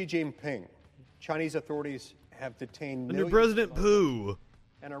President Xi Jinping, Chinese authorities have detained Under millions President of Pooh.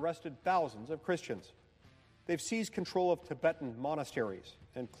 and arrested thousands of Christians. They've seized control of Tibetan monasteries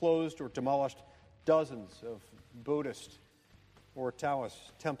and closed or demolished dozens of Buddhist or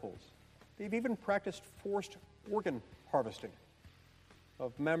Taoist temples. They've even practiced forced organ harvesting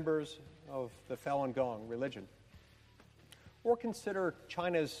of members of the Falun Gong religion. Or consider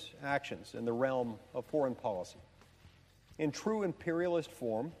China's actions in the realm of foreign policy. In true imperialist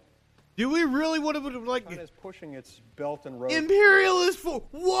form, do we really want to, like... China's pushing its Belt and Road... Imperialist form...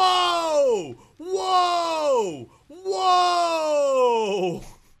 Whoa! Whoa! Whoa!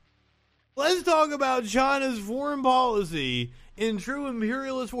 Let's talk about China's foreign policy in true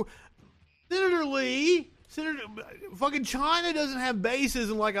imperialist form. Fucking China doesn't have bases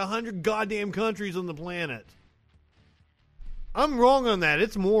in like 100 goddamn countries on the planet. I'm wrong on that.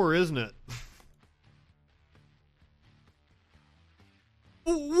 It's more, isn't it?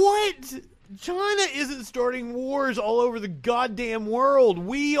 What? China isn't starting wars all over the goddamn world.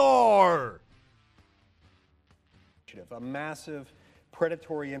 We are. A massive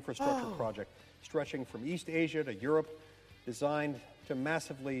predatory infrastructure project stretching from East Asia to Europe, designed to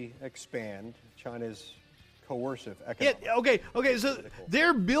massively expand China's coercive economic. Yeah, okay, so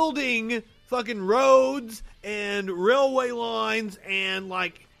they're building fucking roads and railway lines and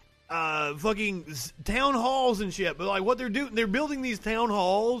like fucking town halls and shit. But like what they're doing, they're building these town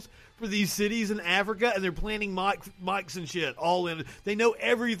halls for these cities in Africa, and they're planting mics and shit all in. They know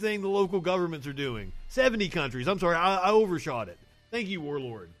everything the local governments are doing. 70 countries. I'm sorry, I overshot it. Thank you,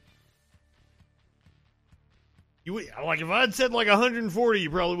 Warlord. Like if I'd said like 140, you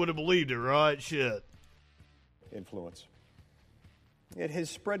probably would have believed it, right? Shit. Influence. It has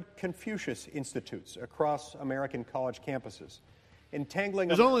spread Confucius institutes across American college campuses, entangling.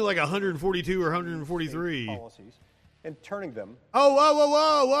 There's only like 142 or 143 policies, and turning them.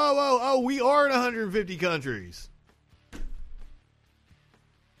 Oh, we are in 150 countries.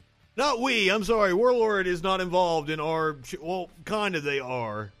 Not we. I'm sorry. Warlord is not involved in our. Well, kind of. They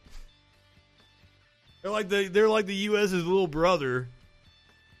are. They're like the U.S.'s little brother,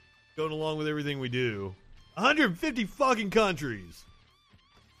 going along with everything we do. 150 fucking countries.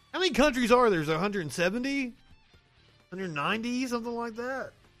 How many countries are there? Is there 170? 190? Something like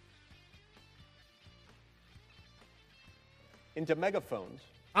that. Into megaphones.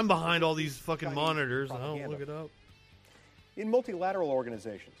 I'm behind all these fucking monitors. I don't look it up. In multilateral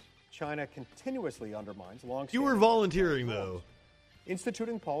organizations, China continuously undermines long-standing... You were volunteering, though.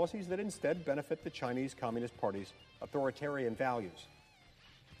 Instituting policies that instead benefit the Chinese Communist Party's authoritarian values.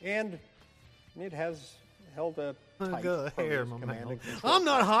 And it has held a tight command. I'm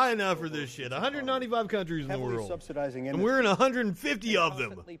not high enough for this shit. 195 countries in the world. Subsidizing and we're in 150 of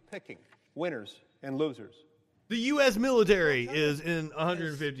them. Picking winners and losers. The U.S. military is in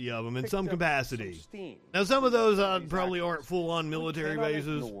 150 of them in some capacity. Now, some of those probably aren't full-on military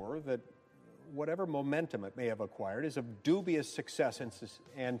bases. Ignore that whatever momentum it may have acquired is of dubious success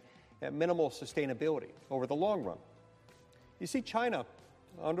and minimal sustainability over the long run. You see, China,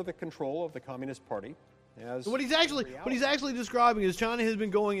 under the control of the Communist Party, has... What he's actually describing is China has been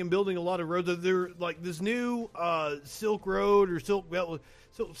going and building a lot of roads. They're like this new Silk Road or Silk Belt,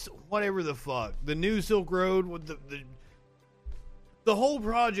 so whatever the fuck, the new Silk Road with the whole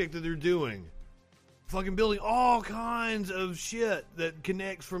project that they're doing. Fucking building all kinds of shit that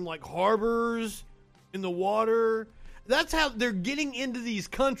connects from like harbors in the water. That's how they're getting into these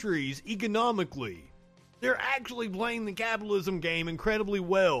countries economically. They're actually playing the capitalism game incredibly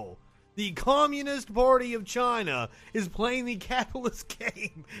well. The Communist Party of China is playing the capitalist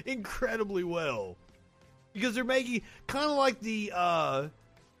game incredibly well. Because they're making, kind of like the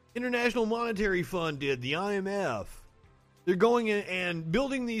International Monetary Fund did, the IMF. They're going in and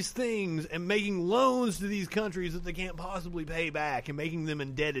building these things and making loans to these countries that they can't possibly pay back and making them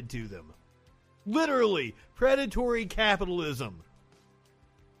indebted to them. Literally, predatory capitalism.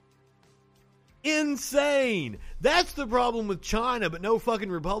 Insane. That's the problem with China, but no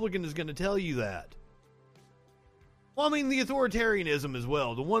fucking Republican is going to tell you that. Well, I mean, the authoritarianism as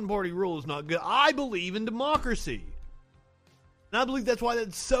well. The one-party rule is not good. I believe in democracy. And I believe that's why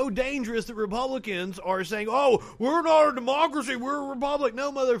that's so dangerous that Republicans are saying, oh, we're not a democracy, we're a republic. No,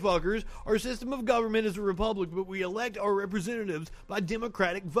 motherfuckers. Our system of government is a republic, but we elect our representatives by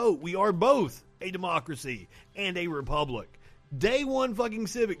democratic vote. We are both a democracy and a republic. Day one fucking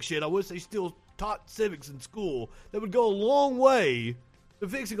civic shit. I wish they still taught civics in school. That would go a long way to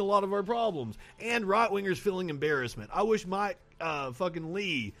fixing a lot of our problems. And right-wingers feeling embarrassment. I wish Mike fucking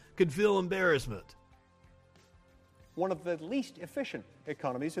Lee could feel embarrassment. One of the least efficient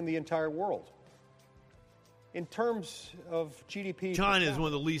economies in the entire world. In terms of GDP... China is one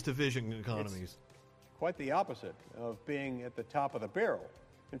of the least efficient economies. It's quite the opposite of being at the top of the barrel.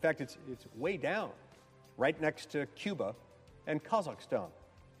 In fact, it's way down, right next to Cuba and Kazakhstan.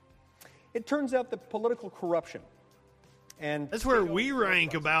 It turns out that political corruption And That's where we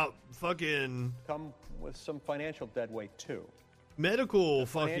rank about fucking come with some financial dead weight too. medical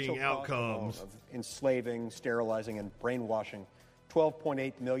Financial fucking cost alone outcomes. of enslaving, sterilizing, and brainwashing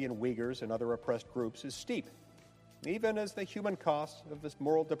 12.8 million Uyghurs and other oppressed groups is steep, even as the human cost of this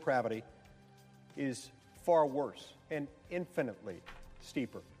moral depravity is far worse and infinitely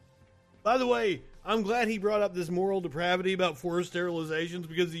steeper. By the way, I'm glad he brought up this moral depravity about forced sterilizations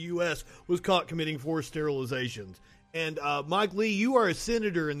because the U.S. was caught committing forced sterilizations. And Mike Lee, you are a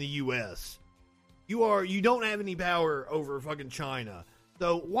senator in the U.S. You don't have any power over fucking China.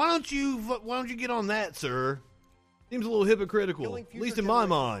 So why don't you get on that, sir? Seems a little hypocritical, Killing at future least in my generations'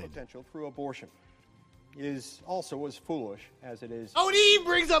 mind. Potential through abortion is also as foolish as it is. Oh, and he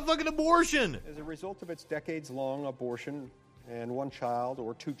brings up fucking abortion. As a result of its decades-long abortion and one-child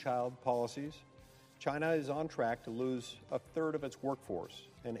or two-child policies, China is on track to lose a third of its workforce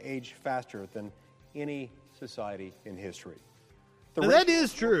and age faster than any society in history. The Now, that ratio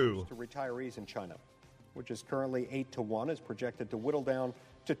is of true. workers to retirees in China, which is currently 8-to-1, is projected to whittle down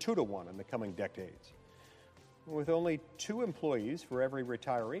to 2-to-1 in the coming decades. With only 2 employees for every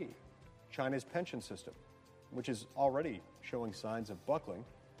retiree, China's pension system, which is already showing signs of buckling,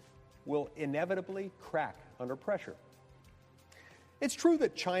 will inevitably crack under pressure. It's true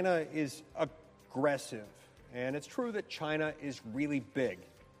that China is aggressive, and it's true that China is really big,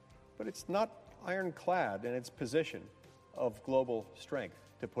 but it's not ironclad in its position of global strength,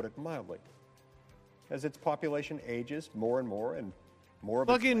 to put it mildly. As its population ages more and more, and more of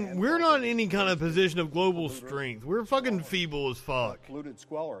its Fucking, land we're falls not in into any kind of position of global strength. We're fucking feeble as fuck. polluted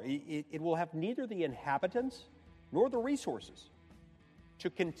squalor, it will have neither the inhabitants nor the resources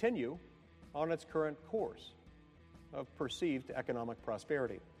to continue on its current course of perceived economic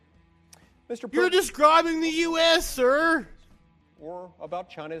prosperity. Mr. You're President, describing the U.S., sir. or about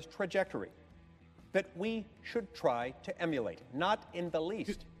China's trajectory that we should try to emulate, not in the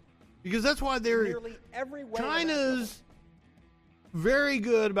least. Because that's why they're Nearly every way China's very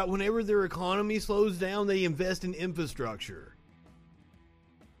good about whenever their economy slows down, they invest in infrastructure.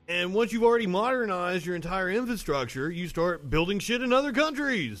 And once you've already modernized your entire infrastructure, you start building shit in other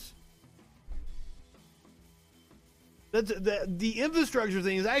countries. The infrastructure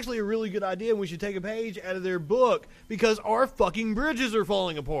thing is actually a really good idea, and we should take a page out of their book because our fucking bridges are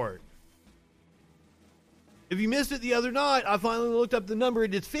falling apart. If you missed it the other night, I finally looked up the number.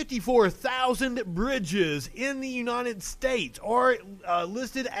 It is 54,000 bridges in the United States are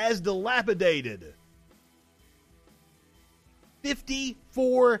listed as dilapidated.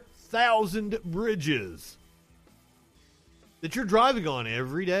 54,000 bridges that you're driving on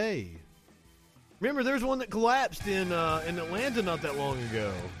every day. Remember, there's one that collapsed in Atlanta not that long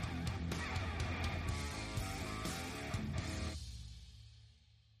ago.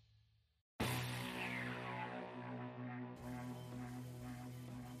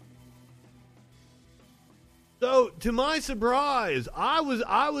 So, to my surprise, I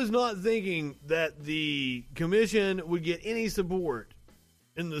was not thinking that the commission would get any support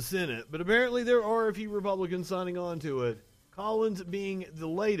in the Senate, but apparently there are a few Republicans signing on to it, Collins being the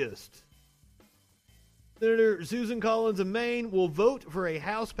latest. Senator Susan Collins of Maine will vote for a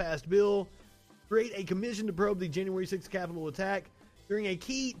House-passed bill, create a commission to probe the January 6th Capitol attack during a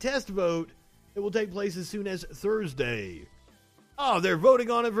key test vote that will take place as soon as Thursday. Oh, they're voting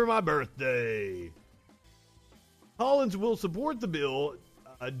on it for my birthday. Collins will support the bill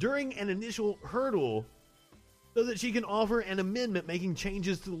during an initial hurdle so that she can offer an amendment making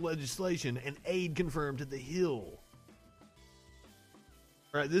changes to the legislation, and aid confirmed to the Hill.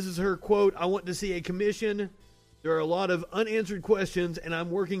 All right, this is her quote. I want to see a commission. There are a lot of unanswered questions, and I'm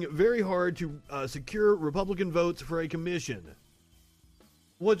working very hard to secure Republican votes for a commission.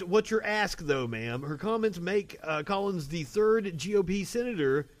 What's your ask, though, ma'am? Her comments make Collins the third GOP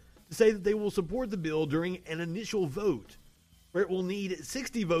senator to say that they will support the bill during an initial vote, where it will need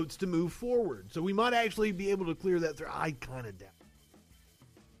 60 votes to move forward. So we might actually be able to clear that through. I kind of doubt.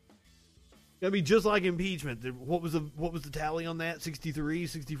 It's gonna be just like impeachment. What was the tally on that? 63,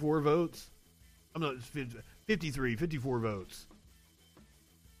 64 votes? I'm not 53, 54 votes.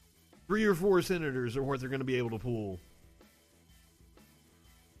 3 or 4 senators are what they're going to be able to pull.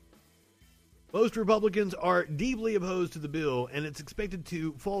 Most Republicans are deeply opposed to the bill, and it's expected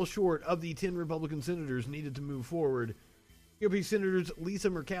to fall short of the 10 Republican senators needed to move forward. GOP Senators Lisa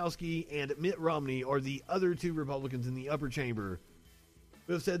Murkowski and Mitt Romney are the other 2 Republicans in the upper chamber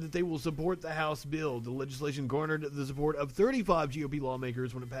who have said that they will support the House bill. The legislation garnered the support of 35 GOP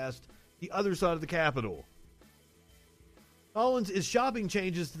lawmakers when it passed the other side of the Capitol. Collins is shopping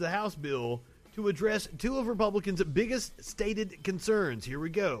changes to the House bill to address 2 of Republicans' biggest stated concerns. Here we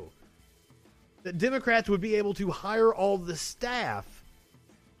go. that Democrats would be able to hire all the staff,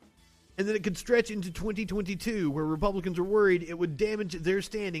 and that it could stretch into 2022, where Republicans are worried it would damage their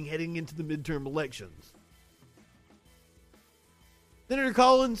standing heading into the midterm elections. Senator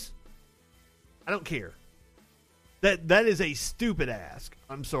Collins, I don't care. That is a stupid ask.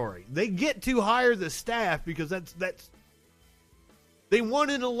 I'm sorry. They get to hire the staff because that's they won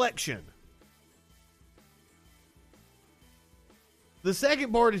an election. The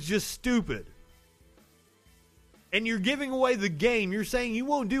second part is just stupid. And you're giving away the game. You're saying you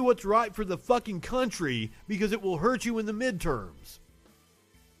won't do what's right for the fucking country because it will hurt you in the midterms.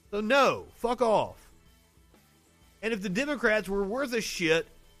 So no, fuck off. And if the Democrats were worth a shit,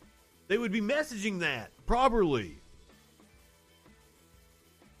 they would be messaging that properly.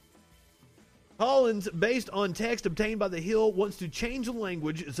 Collins, based on text obtained by the Hill, wants to change the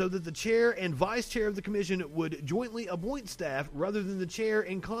language so that the chair and vice chair of the commission would jointly appoint staff rather than the chair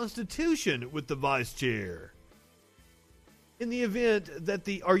in constitution with the vice chair. In the event that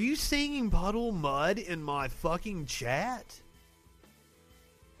the... Are you singing Puddle Mud in my fucking chat?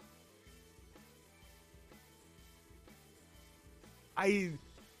 I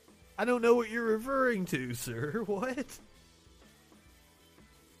don't know what you're referring to, sir. What?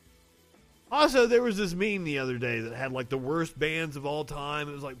 Also, there was this meme the other day that had like the worst bands of all time.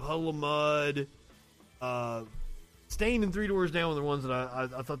 It was like Puddle of Mud, Stained and Three Doors Down were the ones that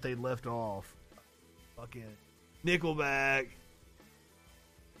I thought they left off. Fucking Nickelback.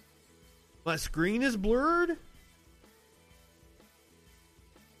 My screen is blurred?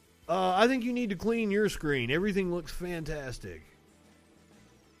 I think you need to clean your screen. Everything looks fantastic.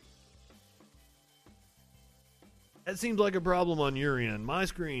 That seems like a problem on your end. My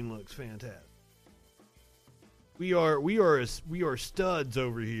screen looks fantastic. We are studs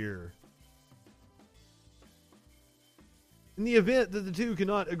over here. In the event that the two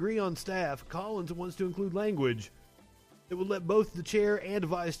cannot agree on staff, Collins wants to include language that would let both the chair and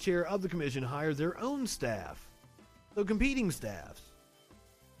vice chair of the commission hire their own staff. So competing staffs.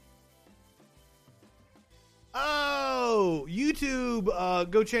 Oh, YouTube,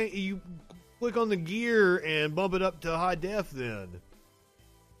 go change. You click on the gear and bump it up to high def then.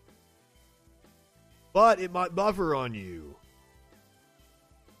 But it might buffer on you.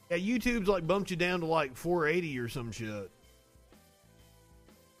 Yeah, YouTube's like bumped you down to like 480 or some shit.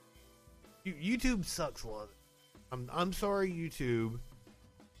 YouTube sucks a lot. I'm sorry, YouTube.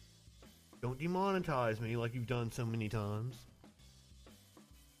 Don't demonetize me like you've done so many times.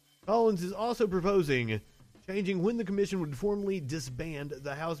 Collins is also proposing changing when the commission would formally disband.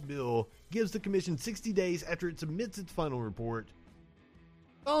 The House bill gives the commission 60 days after it submits its final report.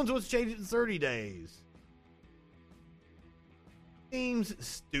 Collins wants to change it to 30 days. Seems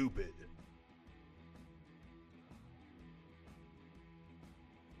stupid.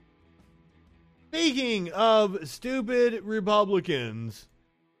 Speaking of stupid Republicans,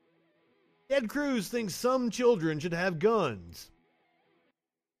 Ted Cruz thinks some children should have guns.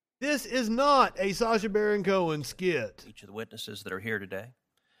 This is not a Sacha Baron Cohen skit. Each of the witnesses that are here today,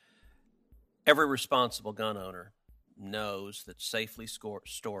 every responsible gun owner knows that safely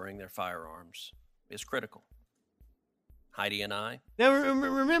storing their firearms is critical. Heidi and I. Now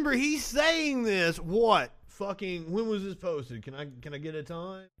remember, he's saying this. What? Fucking. When was this posted? Can I get a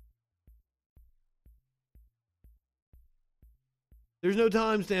time? There's no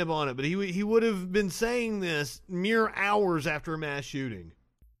timestamp on it, but he would have been saying this mere hours after a mass shooting.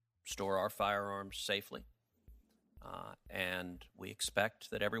 Store our firearms safely, and we expect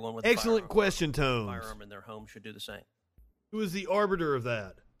that everyone with excellent question tones firearm in their home should do the same. Who is the arbiter of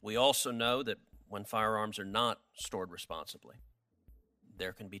that? We also know that when firearms are not stored responsibly,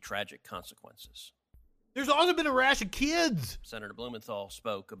 there can be tragic consequences. There's also been a rash of kids. Senator Blumenthal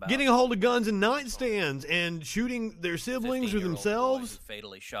spoke about getting a hold of guns in nightstands and shooting their siblings or themselves. Boy who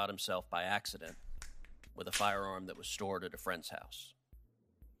fatally shot himself by accident with a firearm that was stored at a friend's house.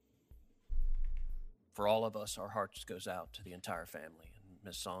 For all of us, our hearts goes out to the entire family. And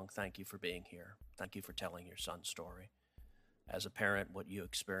Ms. Song, thank you for being here. Thank you for telling your son's story. As a parent, what you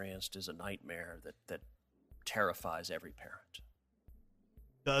experienced is a nightmare that terrifies every parent.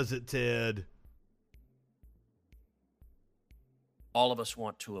 Does it, Ted? All of us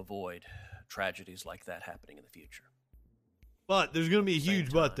want to avoid tragedies like that happening in the future. But there's going to be a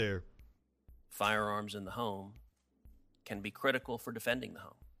huge but there. Firearms in the home can be critical for defending the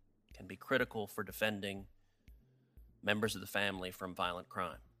home, can be critical for defending members of the family from violent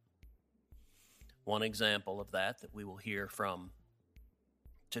crime. One example of that we will hear from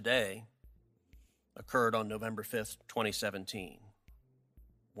today occurred on November 5th, 2017,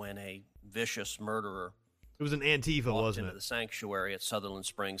 when a vicious murderer It was an Antifa, walked wasn't into it? the sanctuary at Sutherland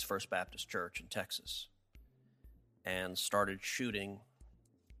Springs First Baptist Church in Texas and started shooting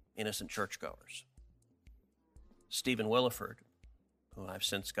innocent churchgoers. Stephen Williford, who I've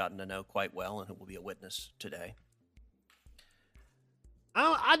since gotten to know quite well and who will be a witness today.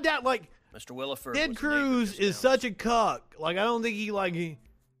 I doubt, like, Mr. Williford. Ted Cruz is such a cuck. Like, I don't think he, I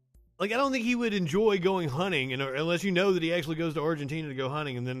don't think he would enjoy going hunting, unless you know that he actually goes to Argentina to go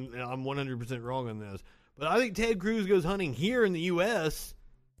hunting, and then I'm 100% wrong on this. But I think Ted Cruz goes hunting here in the U.S.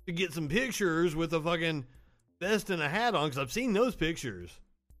 to get some pictures with a fucking vest and a hat on, because I've seen those pictures.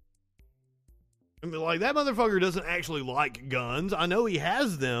 I mean, like, that motherfucker doesn't actually like guns. I know he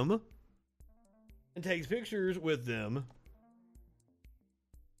has them and takes pictures with them.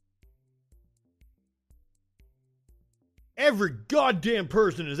 Every goddamn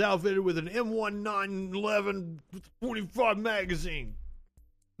person is outfitted with an M1 911 45 magazine.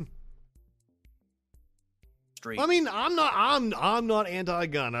 I mean, I'm not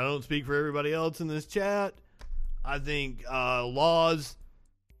anti-gun. I don't speak for everybody else in this chat. I think laws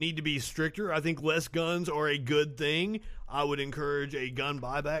need to be stricter. I think less guns are a good thing. I would encourage a gun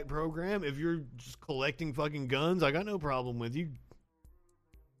buyback program. If you're just collecting fucking guns, I got no problem with you.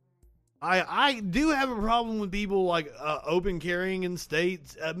 I do have a problem with people like open carrying in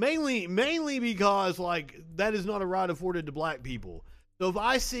states, mainly because like that is not a right afforded to black people. So if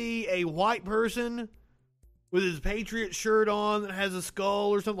I see a white person with his Patriot shirt on that has a skull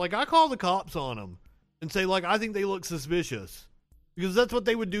or something, like, I call the cops on them and say, like, I think they look suspicious, because that's what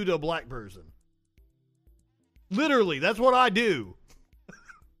they would do to a black person. Literally, that's what I do.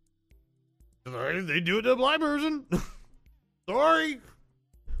 They do it to a black person. Sorry.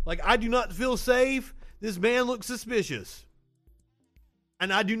 Like, I do not feel safe. This man looks suspicious.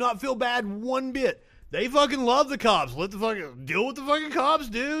 And I do not feel bad one bit. They fucking love the cops. Let the fucking deal with the fucking cops,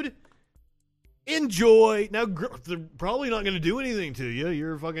 dude. Enjoy. Now, they're probably not going to do anything to you.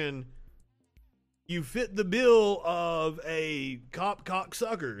 You fit the bill of a cop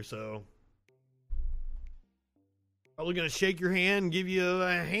cocksucker, so probably going to shake your hand and give you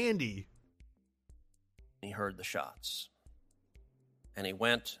a handy. He heard the shots. And he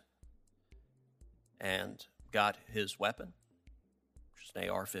went and got his weapon, which is an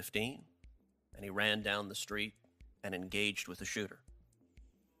AR-15, and he ran down the street and engaged with the shooter.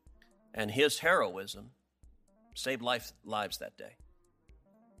 And his heroism saved lives that day.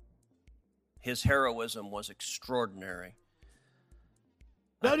 His heroism was extraordinary.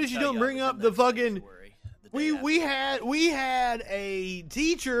 Notice you don't bring up the fucking... We had a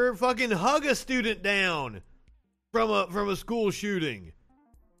teacher fucking hug a student down from a school shooting.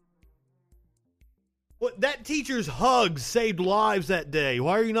 What, that teacher's hugs saved lives that day.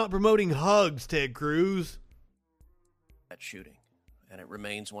 Why are you not promoting hugs, Ted Cruz? That shooting. And it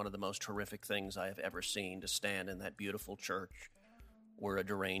remains one of the most horrific things I have ever seen, to stand in that beautiful church where a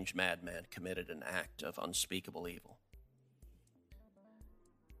deranged madman committed an act of unspeakable evil.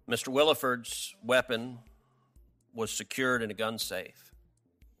 Mr. Williford's weapon was secured in a gun safe,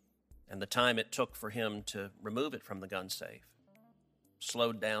 and the time it took for him to remove it from the gun safe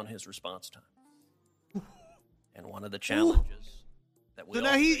slowed down his response time. And one of the challenges that we so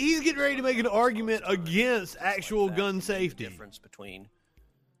now he's getting ready to make an argument against actual gun safety. The difference between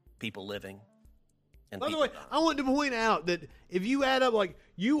people living and by the people way, dying. I want to point out that if you add up, like,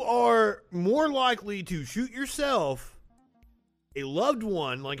 you are more likely to shoot yourself, a loved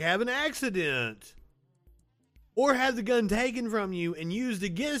one, like have an accident, or have the gun taken from you and used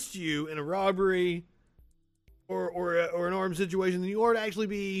against you in a robbery or an armed situation than you are to actually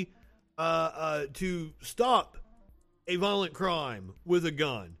be to stop a violent crime with a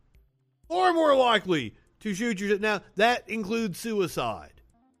gun. Or more likely to shoot yourself. Now, that includes suicide.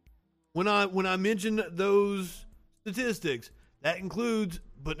 When I mention those statistics, that includes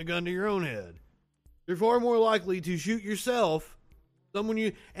putting a gun to your own head. You're far more likely to shoot yourself,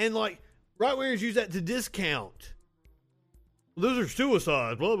 and like, right-wingers use that to discount. Well, those are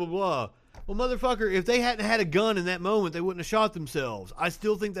suicides, blah, blah, blah. Well, motherfucker, if they hadn't had a gun in that moment, they wouldn't have shot themselves. I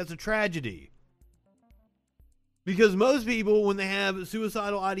still think that's a tragedy. Because most people, when they have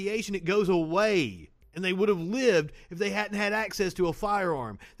suicidal ideation, it goes away. And they would have lived if they hadn't had access to a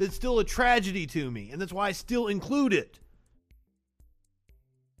firearm. That's still a tragedy to me. And that's why I still include it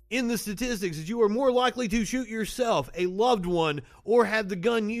in the statistics, that you are more likely to shoot yourself, a loved one, or have the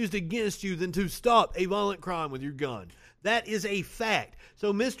gun used against you than to stop a violent crime with your gun. That is a fact.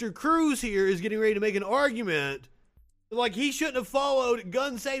 So Mr. Cruz here is getting ready to make an argument like he shouldn't have followed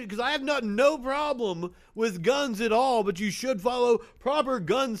gun safety, because I have no problem with guns at all, but you should follow proper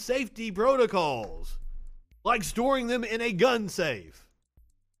gun safety protocols, like storing them in a gun safe.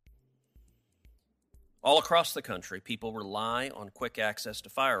 All across the country, people rely on quick access to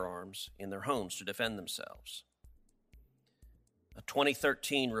firearms in their homes to defend themselves. A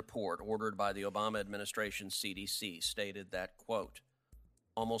 2013 report ordered by the Obama administration's CDC stated that, quote,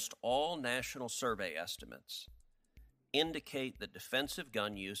 almost all national survey estimates indicate that defensive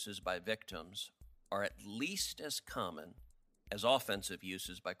gun uses by victims are at least as common as offensive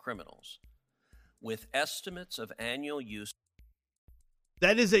uses by criminals, with estimates of annual use.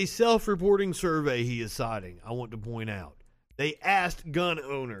 That is a self-reporting survey he is citing, I want to point out. They asked gun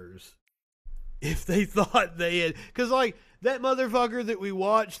owners if they thought they had... Because, like, that motherfucker that we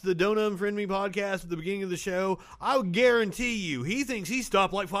watched, the Don't Unfriend Me podcast at the beginning of the show, I would guarantee you, he thinks he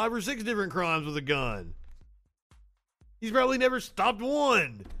stopped like 5 or 6 different crimes with a gun. He's probably never stopped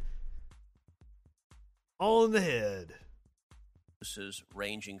one. All in the head. Uses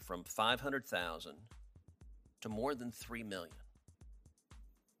ranging from 500,000 to more than 3 million.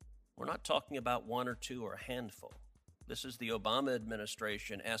 We're not talking about 1 or 2 or a handful. This is the Obama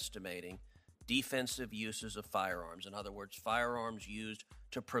administration estimating defensive uses of firearms. In other words, firearms used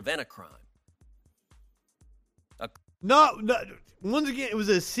to prevent a crime. No, once again, it was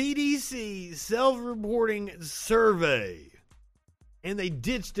a CDC self-reporting survey. And they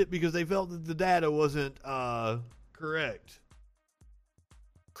ditched it because they felt that the data wasn't correct.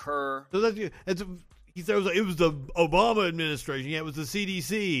 So he said it was the Obama administration. Yeah, it was the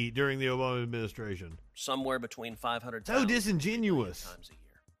CDC during the Obama administration. Somewhere between 500,000 so disingenuous times a year.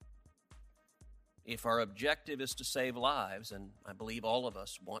 If our objective is to save lives, and I believe all of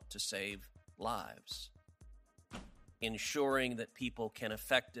us want to save lives, ensuring that people can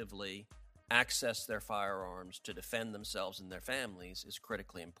effectively access their firearms to defend themselves and their families is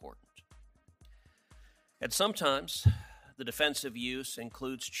critically important. And sometimes the defensive use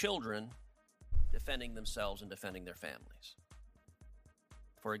includes children defending themselves and defending their families.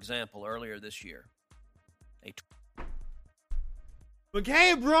 For example, earlier this year,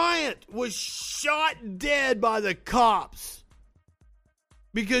 Ma'Khia Bryant was shot dead by the cops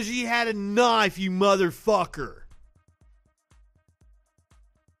because she had a knife, you motherfucker.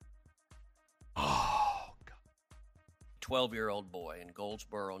 Oh, God. 12-year-old boy in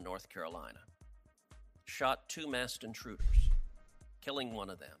Goldsboro, North Carolina, shot 2 masked intruders, killing one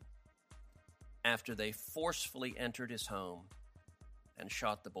of them after they forcefully entered his home and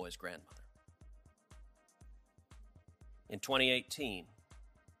shot the boy's grandmother. In 2018,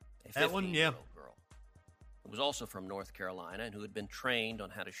 a 15-year-old girl who was also from North Carolina and who had been trained on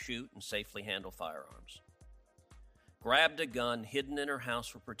how to shoot and safely handle firearms grabbed a gun hidden in her house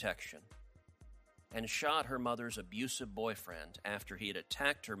for protection and shot her mother's abusive boyfriend after he had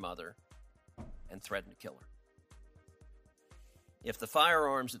attacked her mother and threatened to kill her. If the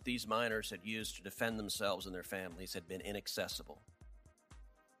firearms that these minors had used to defend themselves and their families had been inaccessible,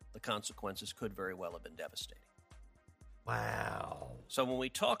 the consequences could very well have been devastating. Wow. So when we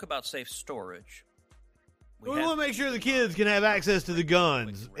talk about safe storage, we want to make sure the kids can have access to the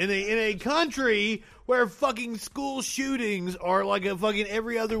guns. In a country where fucking school shootings are like a fucking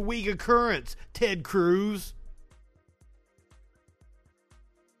every other week occurrence, Ted Cruz.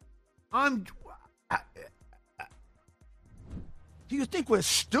 Do you think we're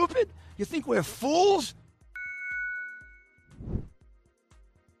stupid? You think we're fools?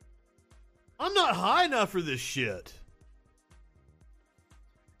 I'm not high enough for this shit.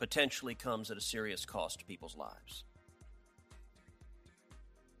 Potentially comes at a serious cost to people's lives.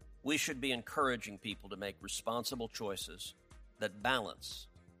 We should be encouraging people to make responsible choices that balance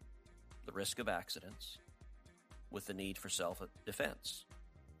the risk of accidents with the need for self-defense.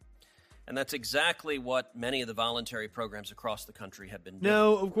 And that's exactly what many of the voluntary programs across the country have been doing.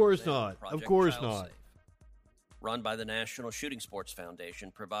 No, of course not. Of course not. Safe, run by the National Shooting Sports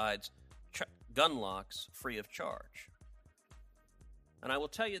Foundation, provides gun locks free of charge. And I will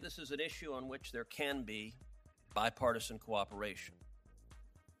tell you, this is an issue on which there can be bipartisan cooperation.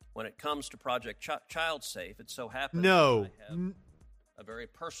 When it comes to Project Child Safe, it so happens that I have a very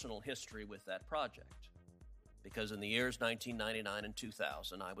personal history with that project. Because in the years 1999 and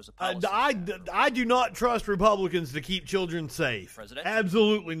 2000, I was a policy I do not trust Republicans to keep children safe.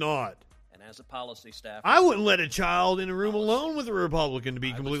 Absolutely not. And as a policy staff, I wouldn't let a child in a room alone with a Republican, to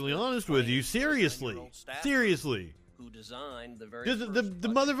be completely honest with you. Seriously. Who designed the very the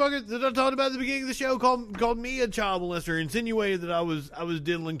motherfucker that I talked about at the beginning of the show called me a child molester, insinuated that I was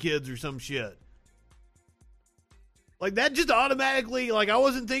diddling kids or some shit. Like, that just automatically, like, I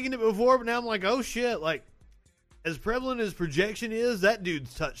wasn't thinking it before, but now I'm like, oh shit, like, as prevalent as projection is, that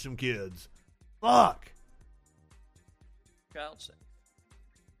dude's touched some kids. Fuck. Child Safe.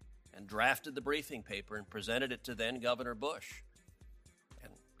 And drafted the briefing paper and presented it to then Governor Bush.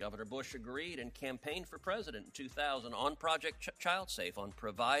 And Governor Bush agreed and campaigned for president in 2000 on Project Child Safe, on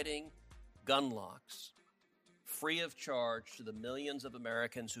providing gun locks free of charge to the millions of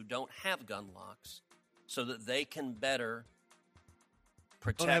Americans who don't have gun locks so that they can better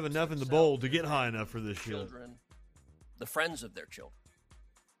protect Don't have enough in the bowl to get high enough for this shit. Children, the friends of their children.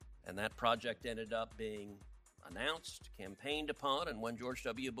 And that project ended up being announced, campaigned upon, and when George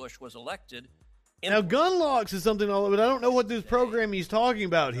W. Bush was elected... Now, gun locks is something all, but I don't know what this program he's talking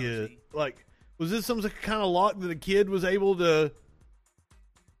about here. Like, was this some kind of lock that a kid was able to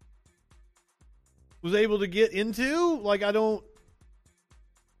get into? Like, I don't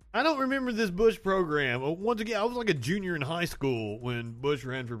remember this Bush program. Once again, I was like a junior in high school when Bush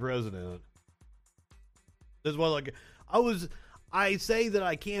ran for president. That's why, like, I say that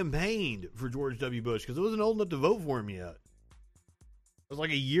I campaigned for George W. Bush because I wasn't old enough to vote for him yet. I was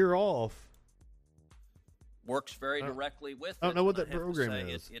like a year off. Works very directly with it. I don't know what that program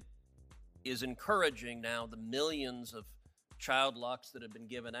is. It is encouraging now the millions of child locks that have been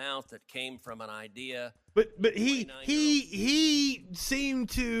given out that came from an idea. But he seemed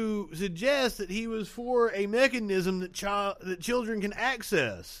to suggest that he was for a mechanism that children can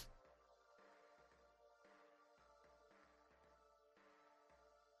access.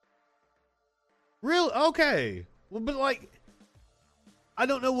 Really? Okay. Well, but like, I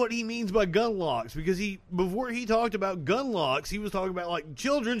don't know what he means by gun locks, because before he talked about gun locks, he was talking about like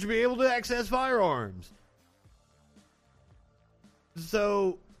children should be able to access firearms.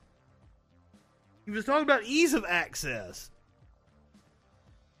 So he was talking about ease of access.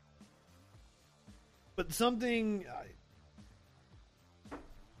 But something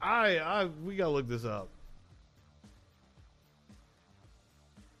we gotta look this up.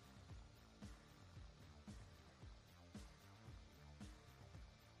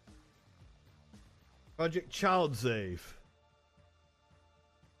 Project Child Safe.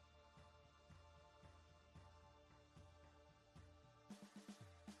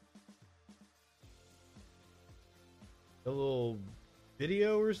 A little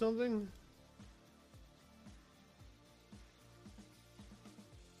video or something?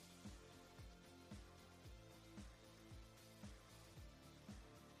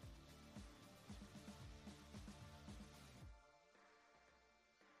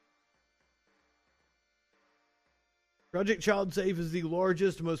 Project Child Safe is the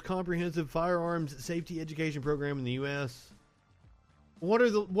largest, most comprehensive firearms safety education program in the U.S. What are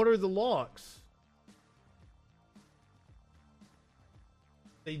the locks?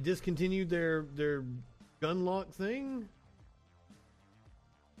 They discontinued their gun lock thing?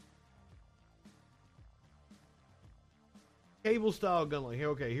 Cable style gun lock.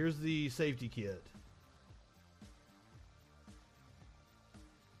 Okay, here's the safety kit.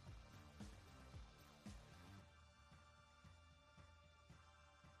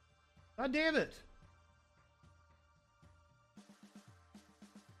 God damn it.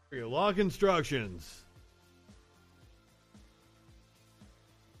 Here, lock instructions.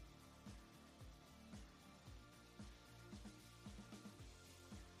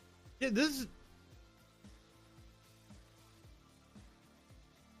 Yeah, this...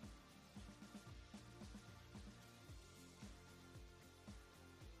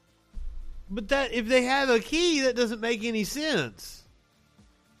 But that, if they have a key, that doesn't make any sense.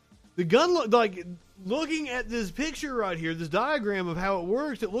 The gun, like, looking at this picture right here, this diagram of how it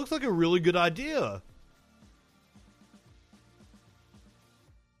works, it looks like a really good idea.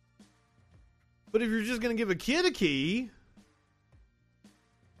 But if you're just going to give a kid a key...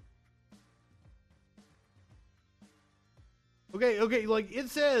 Okay, like, it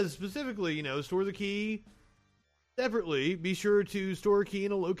says specifically, store the key separately. Be sure to store a key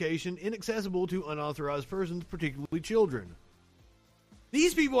in a location inaccessible to unauthorized persons, particularly children.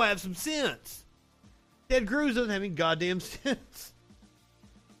 These people have some sense. Ted Cruz doesn't have any goddamn sense.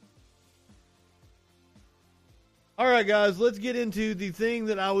 Alright guys, let's get into the thing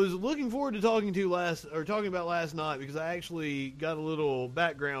that I was looking forward to talking about last night, because I actually got a little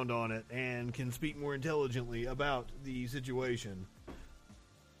background on it and can speak more intelligently about the situation.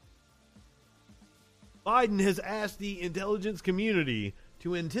 Biden has asked the intelligence community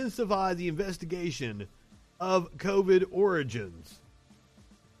to intensify the investigation of COVID origins.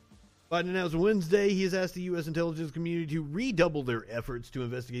 Biden announced Wednesday he has asked the U.S. intelligence community to redouble their efforts to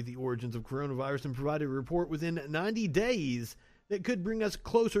investigate the origins of coronavirus and provide a report within 90 days that could bring us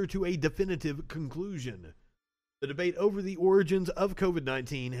closer to a definitive conclusion. The debate over the origins of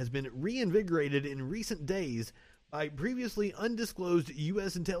COVID-19 has been reinvigorated in recent days by previously undisclosed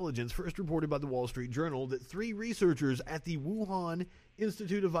U.S. intelligence, first reported by the Wall Street Journal, that 3 researchers at the Wuhan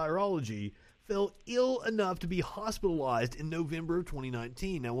Institute of Virology fell ill enough to be hospitalized in November of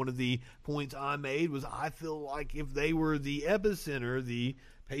 2019. Now, one of the points I made was I feel like if they were the epicenter, the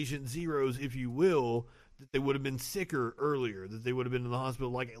patient zeros, if you will, that they would have been sicker earlier, that they would have been in the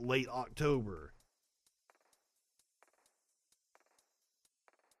hospital like late October.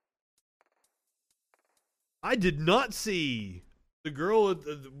 I did not see the girl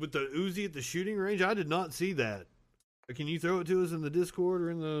with the Uzi at the shooting range. I did not see that. Can you throw it to us in the Discord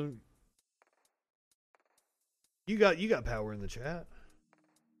or in the... You got power in the chat.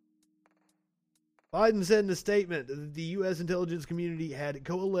 Biden said in a statement that the U.S. intelligence community had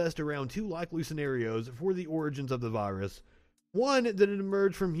coalesced around two likely scenarios for the origins of the virus. One, that it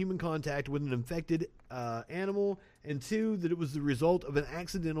emerged from human contact with an infected animal, and two, that it was the result of an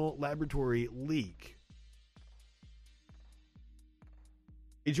accidental laboratory leak.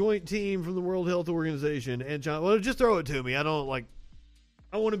 A joint team from the World Health Organization and China. Well, just throw it to me.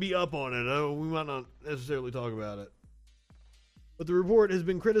 I want to be up on it. We might not necessarily talk about it. But the report has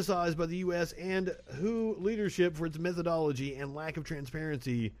been criticized by the U.S. and WHO leadership for its methodology and lack of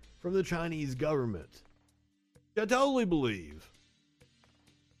transparency from the Chinese government. Which I totally believe.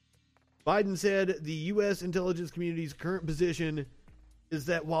 Biden said the U.S. intelligence community's current position is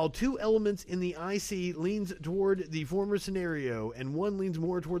that while two elements in the IC leans toward the former scenario and one leans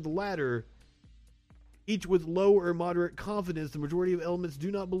more toward the latter, each with low or moderate confidence, the majority of elements do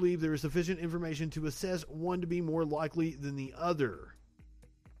not believe there is sufficient information to assess one to be more likely than the other.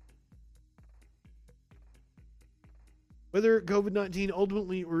 Whether COVID-19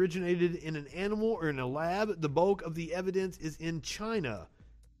 ultimately originated in an animal or in a lab, the bulk of the evidence is in China,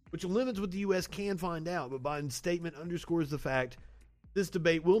 which limits what the U.S. can find out, but Biden's statement underscores the fact this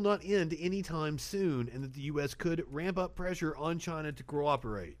debate will not end anytime soon and that the U.S. could ramp up pressure on China to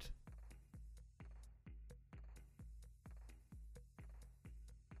cooperate.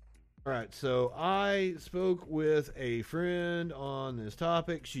 All right, so I spoke with a friend on this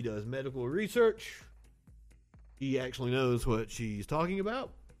topic. She does medical research. She actually knows what she's talking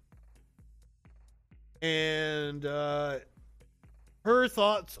about. And her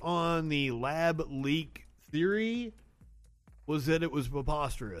thoughts on the lab leak theory was that it was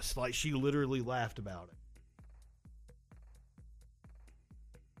preposterous. Like, she literally laughed about it.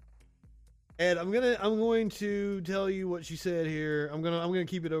 And I'm going to tell you what she said here. I'm gonna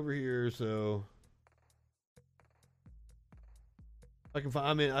keep it over here so I can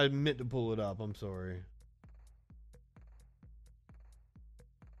find. I meant to pull it up. I'm sorry.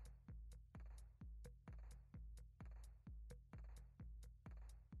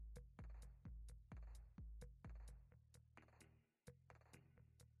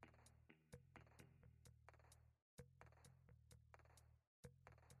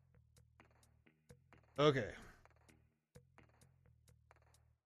 Okay.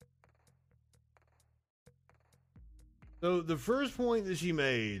 So the first point that she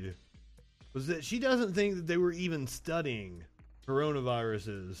made was that she doesn't think that they were even studying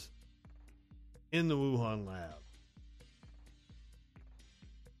coronaviruses in the Wuhan lab.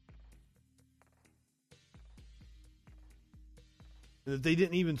 And that they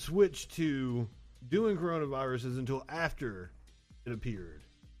didn't even switch to doing coronaviruses until after it appeared.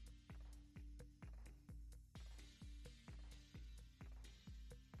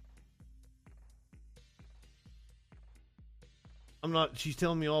 She's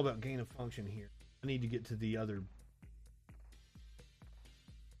telling me all about gain of function here. I need to get to the other.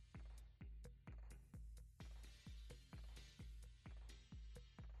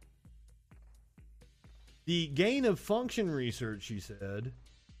 The gain of function research, she said,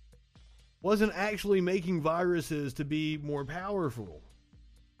 wasn't actually making viruses to be more powerful.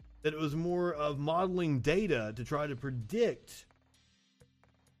 That it was more of modeling data to try to predict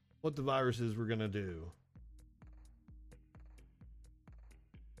what the viruses were going to do.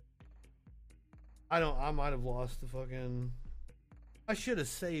 I might have lost the fucking... I should have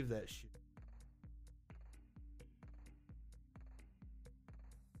saved that shit.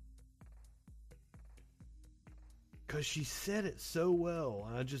 Because she said it so well.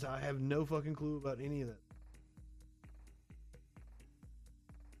 And I have no fucking clue about any of that.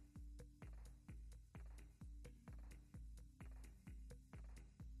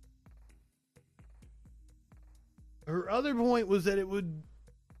 Her other point was that it would...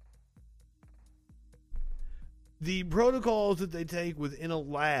 The protocols that they take within a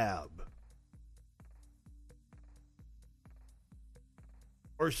lab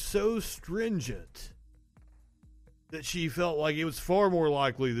are so stringent that she felt like it was far more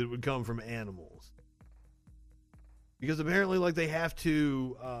likely that it would come from animals. Because apparently, like, they have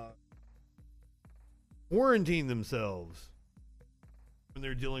to quarantine themselves when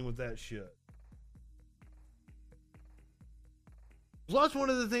they're dealing with that shit. Plus, one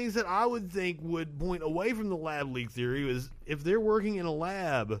of the things that I would think would point away from the lab leak theory is if they're working in a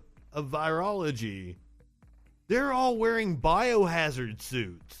lab of virology, they're all wearing biohazard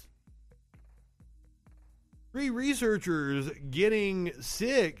suits. 3 researchers getting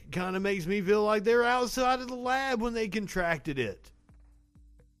sick kind of makes me feel like they're outside of the lab when they contracted it.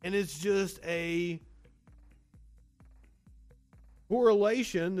 And it's just a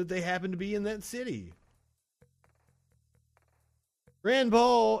correlation that they happen to be in that city. Rand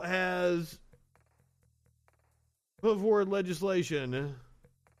Paul has put forward legislation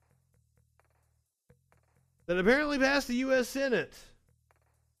that apparently passed the U.S. Senate.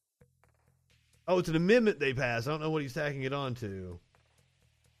 Oh, it's an amendment they passed. I don't know what he's tacking it on to.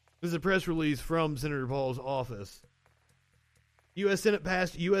 This is a press release from Senator Paul's office. U.S. Senate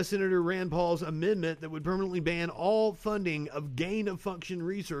passed U.S. Senator Rand Paul's amendment that would permanently ban all funding of gain-of-function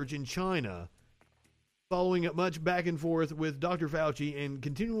research in China, following up much back and forth with Dr. Fauci and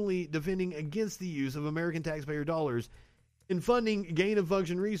continually defending against the use of American taxpayer dollars in funding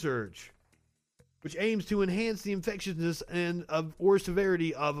gain-of-function research, which aims to enhance the infectiousness or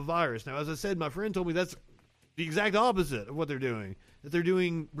severity of a virus. Now, as I said, my friend told me that's the exact opposite of what they're doing, that they're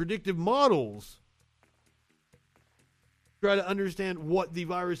doing predictive models to try to understand what the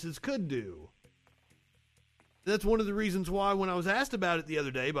viruses could do. That's one of the reasons why when I was asked about it the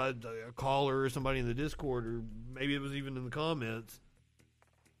other day by a caller or somebody in the Discord, or maybe it was even in the comments,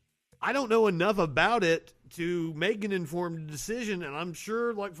 I don't know enough about it to make an informed decision, and I'm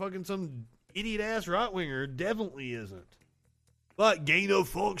sure like fucking some idiot-ass right-winger definitely isn't. But gain of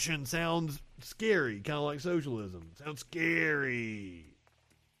function sounds scary, kind of like socialism. Sounds scary.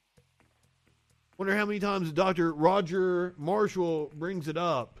 Wonder how many times Dr. Roger Marshall brings it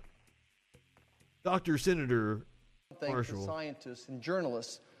up. Dr. Senator Marshall. Thank the scientists and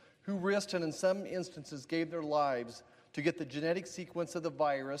journalists who risked and in some instances gave their lives to get the genetic sequence of the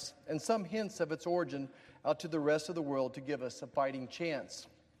virus and some hints of its origin out to the rest of the world to give us a fighting chance.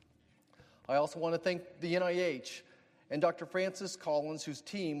 I also want to thank the NIH and Dr. Francis Collins, whose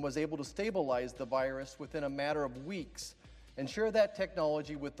team was able to stabilize the virus within a matter of weeks and share that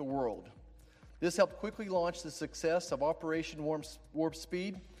technology with the world. This helped quickly launch the success of Operation Warp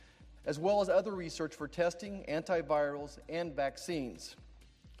Speed, as well as other research for testing, antivirals, and vaccines.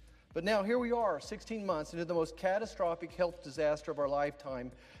 But now here we are, 16 months into the most catastrophic health disaster of our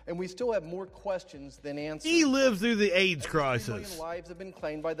lifetime, and we still have more questions than answers. He lived through the AIDS crisis. 3 million lives have been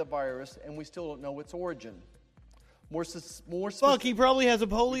claimed by the virus, and we still don't know its origin. Fuck, he probably has a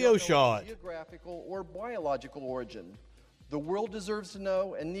polio shot. Geographical or biological origin. The world deserves to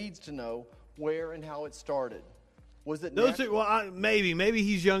know and needs to know where and how it started. Was it maybe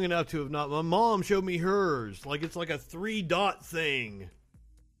he's young enough to have not. My mom showed me hers. Like it's like a 3-dot thing.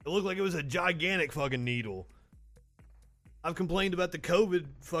 It looked like it was a gigantic fucking needle. I've complained about the COVID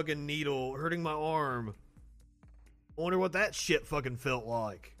fucking needle hurting my arm. I wonder what that shit fucking felt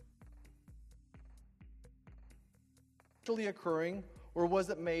like. Actually occurring, or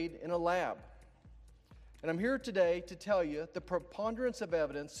was it made in a lab? And I'm here today to tell you the preponderance of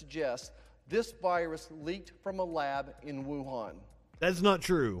evidence suggests this virus leaked from a lab in Wuhan. That's not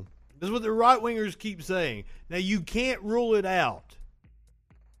true. This is what the right-wingers keep saying. Now, you can't rule it out.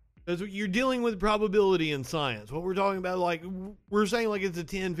 Because you're dealing with probability in science. What we're talking about, like, we're saying like it's a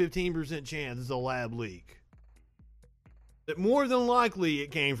 10-15% chance it's a lab leak. That more than likely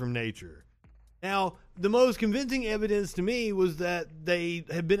it came from nature. Now, the most convincing evidence to me was that they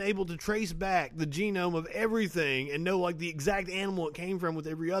had been able to trace back the genome of everything and know, like, the exact animal it came from with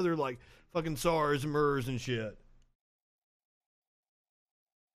every other, like, fucking SARS, MERS, and shit.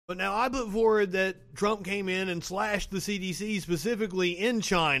 But now I put forward that Trump came in and slashed the CDC specifically in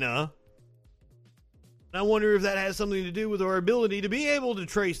China. And I wonder if that has something to do with our ability to be able to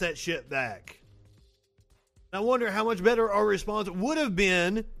trace that shit back. And I wonder how much better our response would have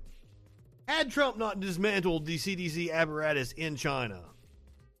been had Trump not dismantled the CDC apparatus in China.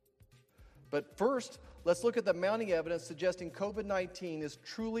 But first, let's look at the mounting evidence suggesting COVID-19 is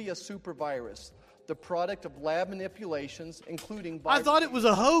truly a super virus, the product of lab manipulations, including... I thought it was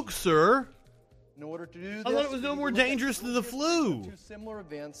a hoax, sir. In order to do this, I thought it was no more dangerous than the flu. Two similar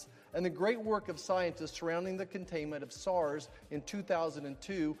events and the great work of scientists surrounding the containment of SARS in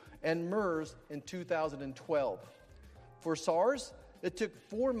 2002 and MERS in 2012. For SARS, it took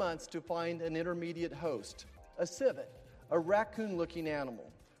 4 months to find an intermediate host, a civet, a raccoon-looking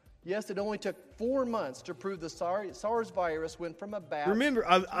animal. Yes, it only took 4 months to prove the SARS virus went from a bat. Remember,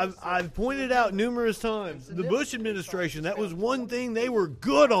 I've pointed out numerous times, the Bush administration, that was one thing they were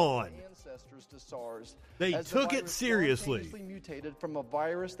good on. Ancestors to SARS. They took it seriously. Mutated from a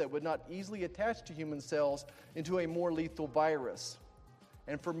virus that would not easily attach to human cells into a more lethal virus.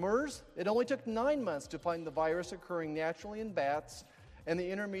 And for MERS, it only took 9 months to find the virus occurring naturally in bats, and the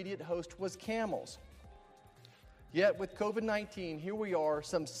intermediate host was camels. Yet with COVID-19, here we are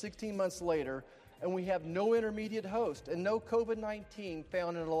some 16 months later, and we have no intermediate host and no COVID-19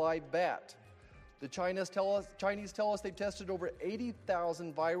 found in a live bat. The Chinese tell us they've tested over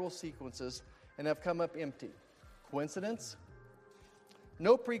 80,000 viral sequences and have come up empty. Coincidence?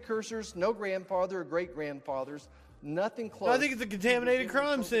 No precursors, no grandfather or great-grandfathers, nothing close. I think it's a contaminated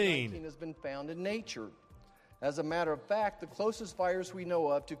crime scene. COVID-19 has been found in nature. As a matter of fact, the closest virus we know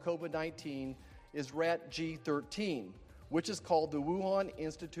of to COVID-19 is rat G13, which is called the Wuhan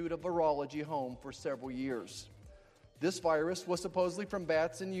Institute of Virology home for several years. This virus was supposedly from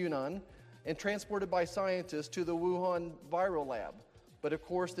bats in Yunnan and transported by scientists to the Wuhan Viral Lab. But of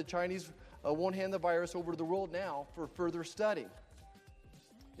course, the Chinese won't hand the virus over to the world now for further study.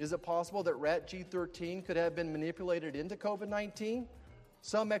 Is it possible that rat G13 could have been manipulated into COVID-19?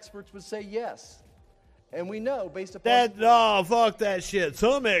 Some experts would say yes. And we know, based upon... fuck that shit.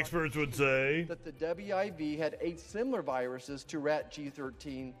 Some experts would say that the WIV had 8 similar viruses to rat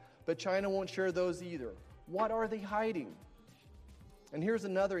G13, but China won't share those either. What are they hiding? And here's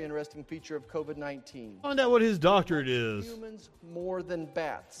another interesting feature of COVID-19. Find out what his doctorate is. Humans more than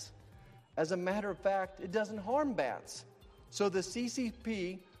bats. As a matter of fact, it doesn't harm bats. So the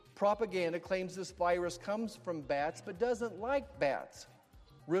CCP propaganda claims this virus comes from bats, but doesn't like bats.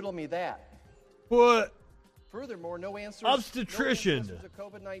 Riddle me that. What? Furthermore, no answers Obstetrician. to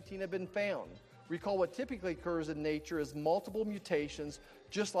COVID-19 have been found. Recall what typically occurs in nature is multiple mutations,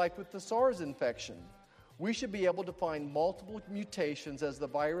 just like with the SARS infection. We should be able to find multiple mutations as the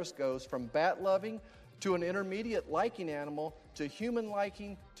virus goes from bat-loving to an intermediate liking animal to human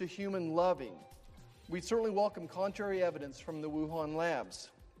liking to human loving. We certainly welcome contrary evidence from the Wuhan labs.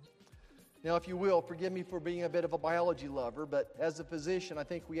 Now, if you will, forgive me for being a bit of a biology lover, but as a physician, I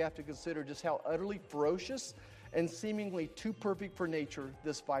think we have to consider just how utterly ferocious and seemingly too perfect for nature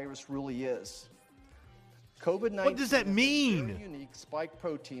this virus really is. COVID-19 What does that mean? is a very unique spike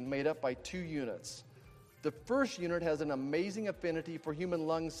protein made up by 2 units. The first unit has an amazing affinity for human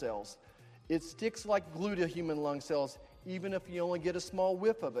lung cells. It sticks like glue to human lung cells, even if you only get a small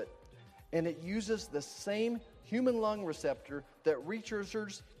whiff of it. And it uses the same human lung receptor that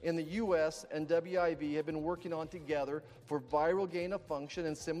researchers in the U.S. and WIV have been working on together for viral gain of function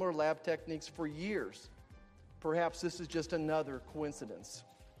and similar lab techniques for years. Perhaps this is just another coincidence.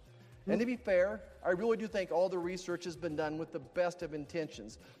 And to be fair, I really do think all the research has been done with the best of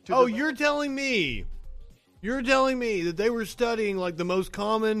intentions. You're telling me that they were studying like the most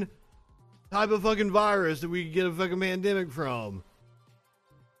common type of fucking virus that we could get a fucking pandemic from.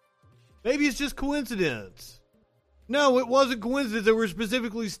 Maybe it's just coincidence. No, it wasn't coincidence. They were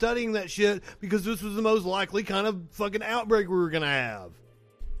specifically studying that shit because this was the most likely kind of fucking outbreak we were going to have.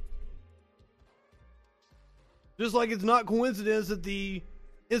 Just like it's not coincidence that the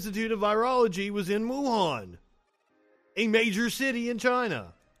Institute of Virology was in Wuhan, a major city in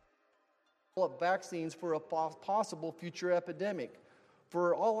China. Vaccines for a possible future epidemic.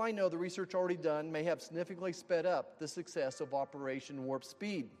 For all I know, the research already done may have significantly sped up the success of Operation Warp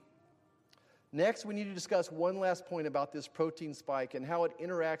Speed. Next, we need to discuss one last point about this protein spike and how it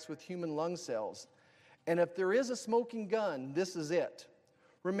interacts with human lung cells. And if there is a smoking gun, this is it.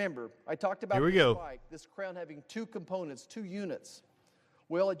 Remember, I talked about the spike, this crown having 2 components, 2 units.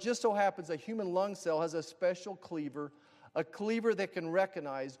 Well, it just so happens a human lung cell has a special cleaver, a cleaver that can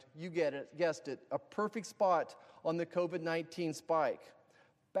recognize, you guessed it, a perfect spot on the COVID-19 spike.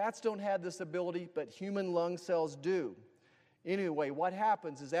 Bats don't have this ability, but human lung cells do. Anyway, what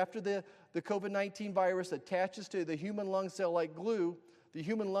happens is after the COVID-19 virus attaches to the human lung cell like glue, the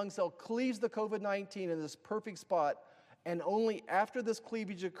human lung cell cleaves the COVID-19 in this perfect spot, and only after this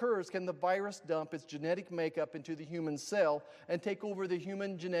cleavage occurs can the virus dump its genetic makeup into the human cell and take over the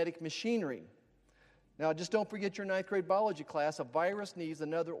human genetic machinery. Now, just don't forget your 9th grade biology class. A virus needs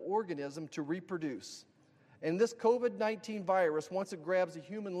another organism to reproduce. And this COVID-19 virus, once it grabs the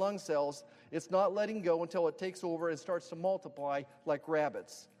human lung cells, it's not letting go until it takes over and starts to multiply like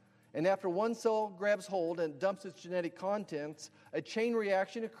rabbits. And after one cell grabs hold and dumps its genetic contents, a chain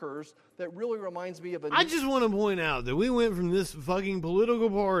reaction occurs that really reminds me of I just want to point out that we went from this fucking political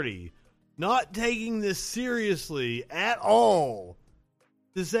party not taking this seriously at all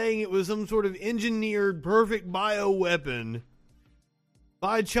to saying it was some sort of engineered perfect bioweapon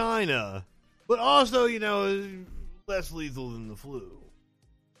by China, but also, less lethal than the flu.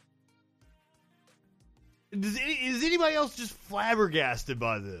 Is anybody else just flabbergasted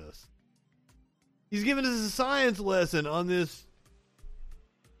by this? He's giving us a science lesson on this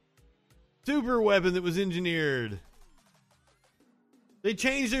super weapon that was engineered. They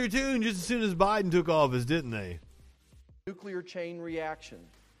changed their tune just as soon as Biden took office, didn't they? Nuclear chain reaction.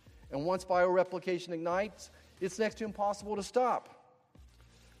 And once bioreplication ignites, it's next to impossible to stop.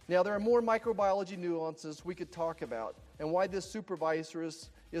 Now, there are more microbiology nuances we could talk about and why this supervirus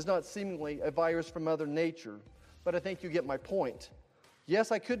is not seemingly a virus from Mother Nature, but I think you get my point.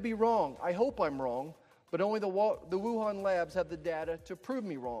 Yes, I could be wrong. I hope I'm wrong, but only the Wuhan labs have the data to prove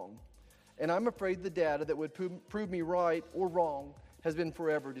me wrong. And I'm afraid the data that would prove me right or wrong has been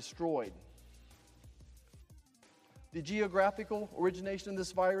forever destroyed. The geographical origination of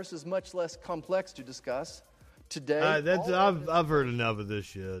this virus is much less complex to discuss. Today, I've heard enough of this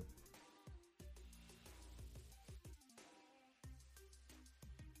shit.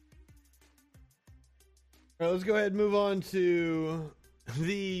 All right, let's go ahead and move on to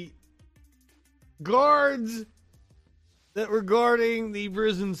the guards that were guarding the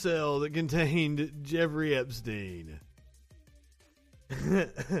prison cell that contained Jeffrey Epstein.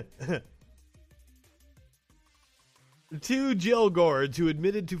 Two jail guards who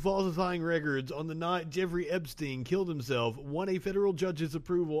admitted to falsifying records on the night Jeffrey Epstein killed himself won a federal judge's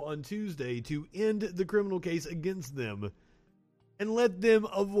approval on Tuesday to end the criminal case against them and let them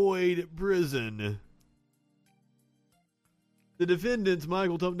avoid prison. The defendants,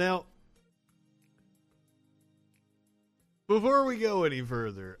 Michael Thomas. Now, before we go any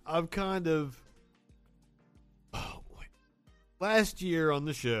further, I've kind of... last year on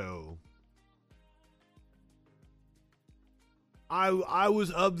the show, I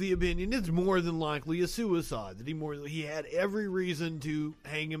was of the opinion it's more than likely a suicide. That he had every reason to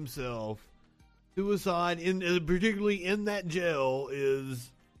hang himself. Suicide, particularly in that jail,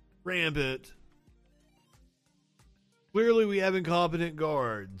 is rampant. Clearly, we have incompetent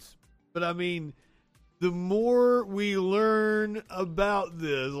guards. But I mean, the more we learn about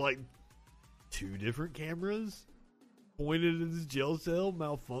this, like 2 different cameras pointed at this jail cell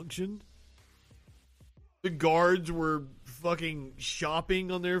malfunctioned. The guards were fucking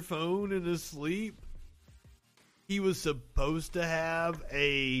shopping on their phone and asleep. He was supposed to have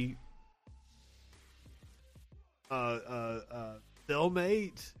a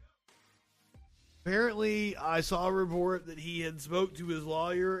cellmate. Apparently, I saw a report that he had spoke to his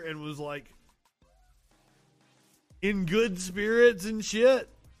lawyer and was like in good spirits and shit,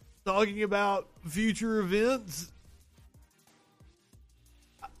 talking about future events.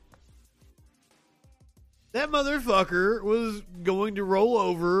 That motherfucker was going to roll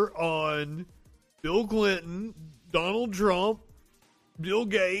over on Bill Clinton, Donald Trump, Bill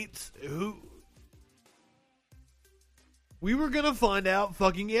Gates, who... We were going to find out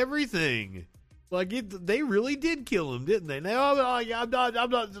fucking everything. Like, they really did kill him, didn't they? Now, I'm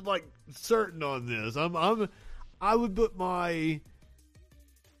not like, certain on this. I would put myself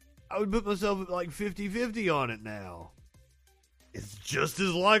at like 50-50 on it now. It's just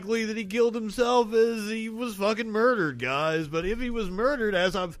as likely that he killed himself as he was fucking murdered, guys. But if he was murdered,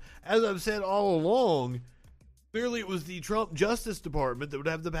 as I've said all along, clearly it was the Trump Justice Department that would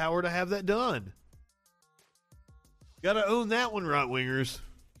have the power to have that done. Gotta own that one, right-wingers.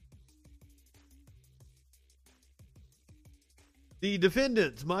 The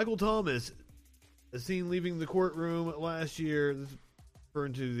defendants, Michael Thomas, as seen leaving the courtroom last year. This is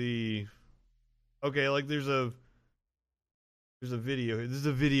referring to the... Okay, like there's a video. This is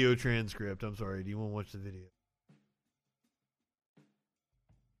a video transcript. I'm sorry. Do you want to watch the video?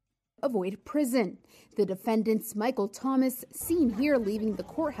 Avoid prison. The defendants, Michael Thomas, seen here leaving the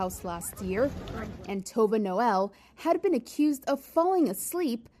courthouse last year, and Tova Noel, had been accused of falling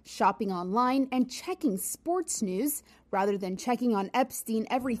asleep, shopping online, and checking sports news, rather than checking on Epstein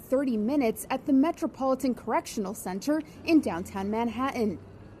every 30 minutes at the Metropolitan Correctional Center in downtown Manhattan.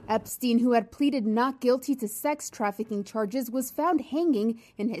 Epstein, who had pleaded not guilty to sex trafficking charges, was found hanging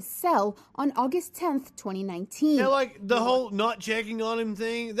in his cell on August 10th, 2019. Yeah, like the whole not checking on him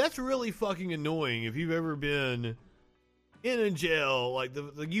thing, that's really fucking annoying if you've ever been in a jail. Like,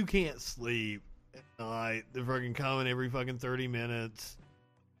 you can't sleep at night. They're fucking coming every fucking 30 minutes.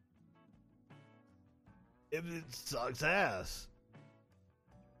 It sucks ass.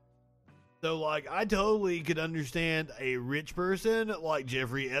 So, like, I totally could understand a rich person like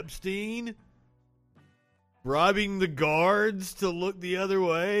Jeffrey Epstein bribing the guards to look the other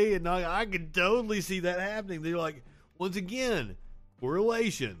way, and I could totally see that happening. They're like, once again,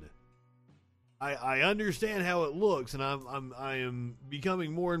 correlation. I understand how it looks, and I am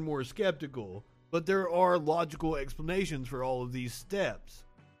becoming more and more skeptical, but there are logical explanations for all of these steps.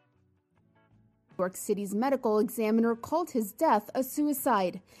 York City's medical examiner called his death a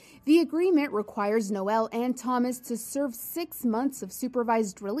suicide. The agreement requires Noel and Thomas to serve 6 months of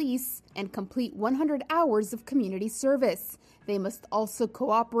supervised release and complete 100 hours of community service. They must also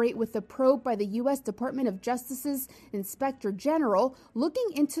cooperate with the probe by the U.S. Department of Justice's Inspector General looking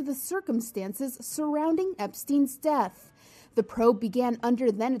into the circumstances surrounding Epstein's death. The probe began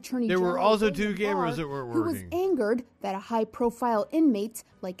under then Attorney General. There were also William 2 cameras Barr, that weren't who was working. angered that a high-profile inmate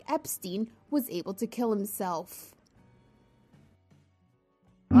like Epstein was able to kill himself.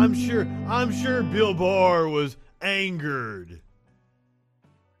 I'm sure Bill Barr was angered.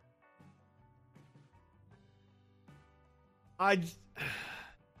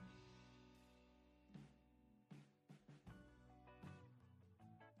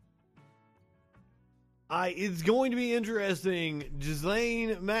 It's going to be interesting.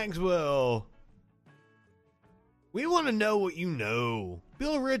 Ghislaine Maxwell. We want to know what you know.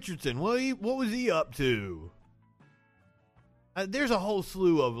 Bill Richardson, what was he up to? There's a whole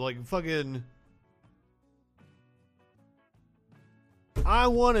slew of fucking... I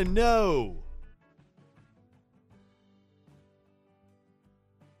want to know.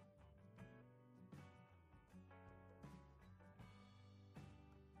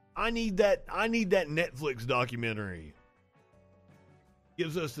 I need that Netflix documentary.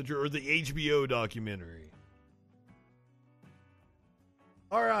 Gives us the HBO documentary.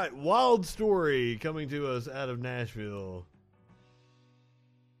 All right, wild story coming to us out of Nashville.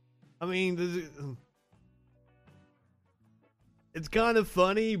 I mean, it's kind of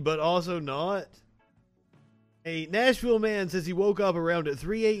funny, but also not. A Nashville man says he woke up around at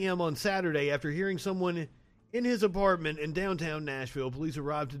 3 a.m. on Saturday after hearing someone in his apartment in downtown Nashville. Police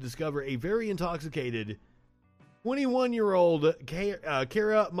arrived to discover a very intoxicated 21-year-old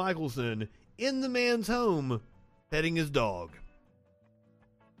Kara Michelson in the man's home petting his dog.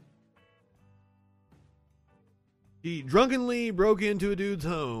 She drunkenly broke into a dude's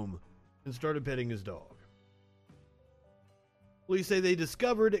home and started petting his dog. Police say they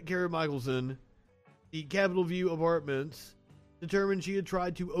discovered Kara Michelson, the Capitol View Apartments, determined she had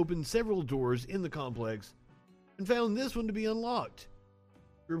tried to open several doors in the complex and found this one to be unlocked.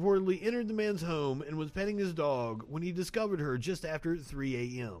 She reportedly entered the man's home and was petting his dog when he discovered her just after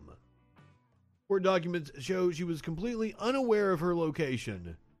 3 a.m. Court documents show she was completely unaware of her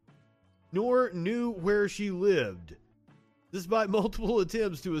location, nor knew where she lived, despite multiple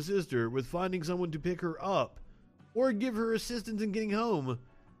attempts to assist her with finding someone to pick her up or give her assistance in getting home.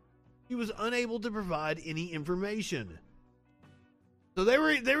 She was unable to provide any information. So they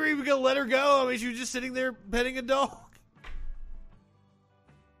were even going to let her go? I mean, she was just sitting there petting a dog.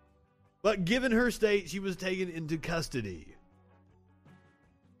 But given her state, she was taken into custody.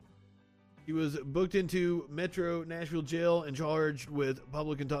 She was booked into Metro Nashville Jail and charged with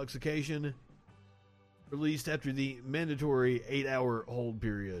public intoxication. Released after the mandatory 8-hour hold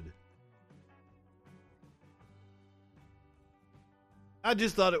period. I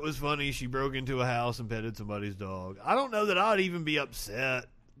just thought it was funny she broke into a house and petted somebody's dog. I don't know that I'd even be upset.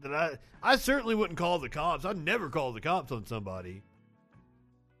 I certainly wouldn't call the cops. I'd never call the cops on somebody.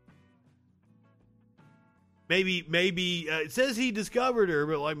 Maybe it says he discovered her,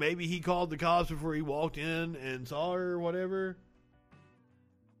 but maybe he called the cops before he walked in and saw her or whatever.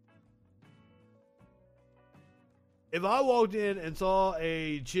 If I walked in and saw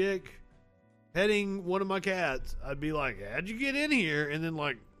a chick petting one of my cats, I'd be like, how'd you get in here? And then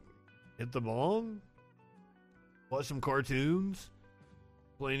hit the bong, watch some cartoons,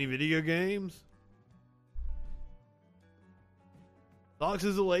 play any video games. Fox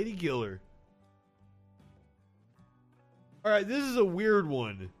is a lady killer. All right, this is a weird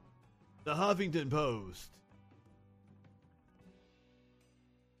one. The Huffington Post.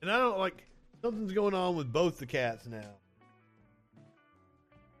 And I don't something's going on with both the cats now.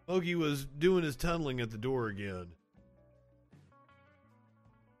 Smokey was doing his tunneling at the door again.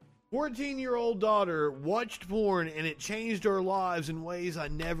 14-year-old daughter watched porn and it changed our lives in ways I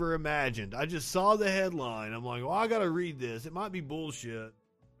never imagined. I just saw the headline. I'm like, well, I gotta read this. It might be bullshit.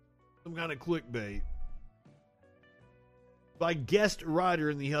 Some kind of clickbait. By guest writer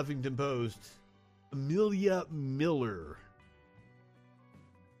in the Huffington Post, Amelia Miller.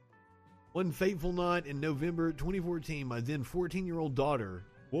 One fateful night in November 2014, my then 14-year-old daughter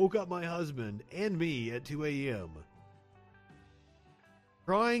woke up my husband and me at 2 a.m.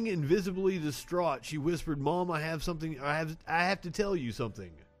 Crying and visibly distraught, she whispered, "Mom, I have to tell you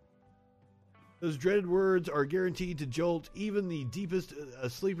something." Those dreaded words are guaranteed to jolt even the deepest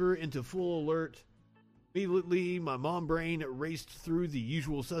sleeper into full alert. Immediately, my mom brain raced through the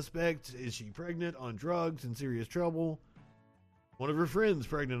usual suspects. Is she pregnant, on drugs, in serious trouble? One of her friends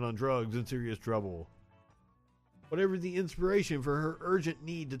pregnant on drugs in serious trouble. Whatever the inspiration for her urgent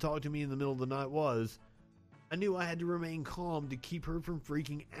need to talk to me in the middle of the night was, I knew I had to remain calm to keep her from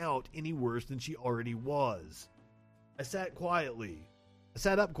freaking out any worse than she already was. I sat up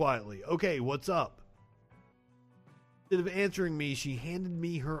quietly. Okay, what's up? Instead of answering me, she handed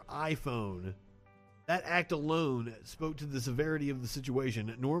me her iPhone. That act alone spoke to the severity of the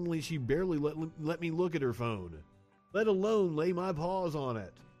situation. Normally, she barely let me look at her phone, let alone lay my paws on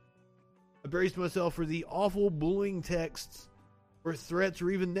it. I braced myself for the awful bullying texts or threats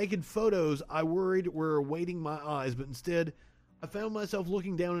or even naked photos I worried were awaiting my eyes, but instead, I found myself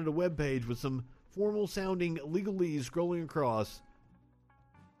looking down at a webpage with some formal-sounding legalese scrolling across.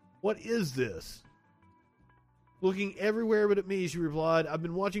 What is this? Looking everywhere but at me, she replied, I've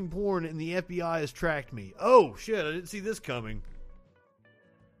been watching porn and the FBI has tracked me. Oh, shit, I didn't see this coming.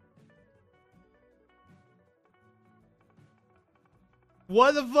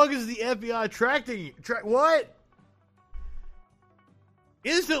 Why the fuck is the FBI tracking? What?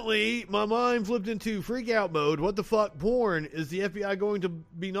 Instantly, my mind flipped into freak out mode. What the fuck? Porn? Is the FBI going to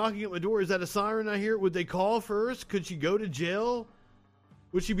be knocking at my door? Is that a siren I hear? Would they call first? Could she go to jail?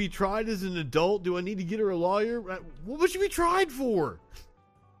 Would she be tried as an adult? Do I need to get her a lawyer? What would she be tried for?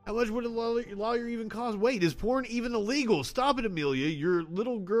 How much would a lawyer even cost? Wait, is porn even illegal? Stop it, Amelia. Your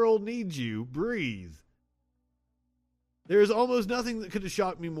little girl needs you. Breathe. There is almost nothing that could have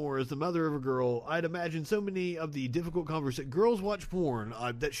shocked me more as the mother of a girl. I'd imagine so many of the difficult conversations. Girls watch porn.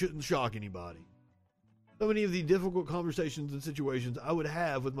 That shouldn't shock anybody. So many of the difficult conversations and situations I would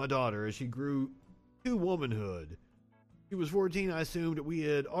have with my daughter as she grew to womanhood. She was 14. I assumed we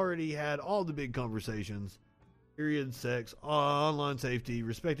had already had all the big conversations. Period, sex, online safety,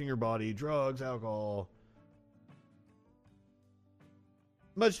 respecting her body, drugs, alcohol.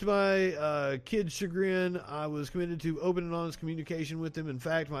 Much to my kids' chagrin, I was committed to open and honest communication with them. In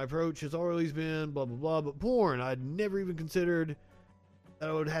fact, my approach has always been blah, blah, blah. But porn, I'd never even considered that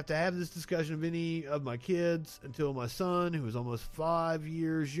I would have to have this discussion with any of my kids until my son, who was almost 5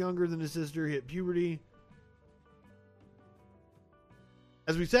 years younger than his sister, hit puberty.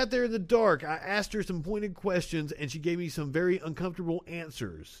 As we sat there in the dark, I asked her some pointed questions, and she gave me some very uncomfortable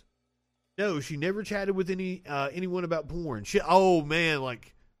answers. No, she never chatted with anyone about porn. Oh man, wait,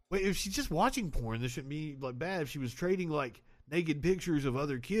 if she's just watching porn, this shouldn't be bad. If she was trading naked pictures of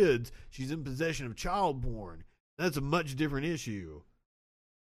other kids, she's in possession of child porn. That's a much different issue.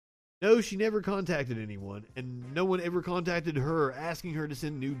 No, she never contacted anyone, and no one ever contacted her asking her to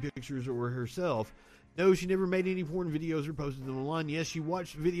send nude pictures or herself. No, she never made any porn videos or posted them online. Yes, she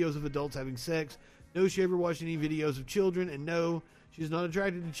watched videos of adults having sex. No, she ever watched any videos of children. And no, she's not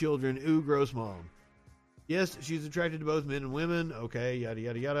attracted to children. Ooh, gross mom. Yes, she's attracted to both men and women. Okay, yada,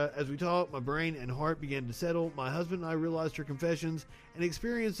 yada, yada. As we talked, my brain and heart began to settle. My husband and I realized her confessions and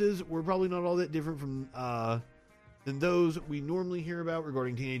experiences were probably not all that different from than those we normally hear about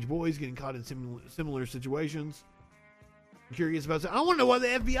regarding teenage boys getting caught in similar situations. I'm curious about I want to know why the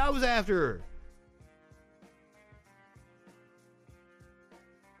FBI was after her.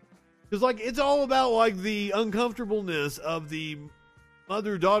 Because, it's all about, the uncomfortableness of the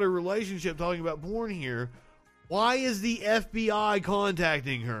mother-daughter relationship talking about porn here. Why is the FBI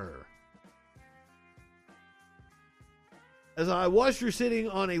contacting her? As I watched her sitting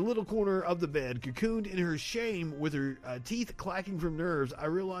on a little corner of the bed, cocooned in her shame with her teeth clacking from nerves, I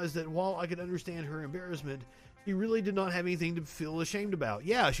realized that while I could understand her embarrassment, she really did not have anything to feel ashamed about.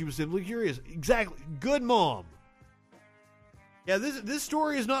 Yeah, she was simply curious. Exactly. Good mom. Yeah, this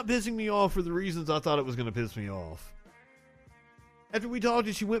story is not pissing me off for the reasons I thought it was going to piss me off. After we talked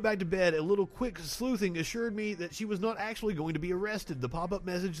and she went back to bed, a little quick sleuthing assured me that she was not actually going to be arrested. The pop-up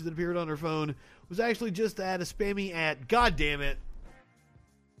message that appeared on her phone was actually just that, a spammy ad. God damn it.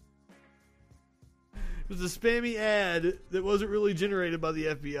 It was a spammy ad that wasn't really generated by the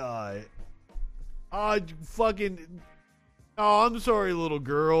FBI. Oh, I'm sorry, little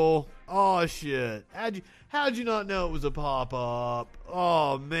girl. Oh, shit. How'd you not know it was a pop-up?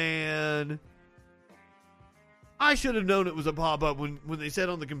 Oh, man. I should have known it was a pop-up when they said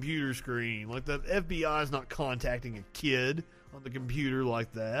on the computer screen. The FBI is not contacting a kid on the computer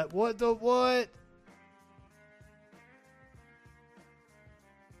like that. What the what?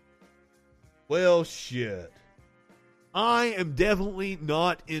 Well, shit. I am definitely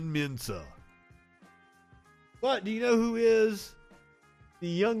not in Mensa. But do you know who is the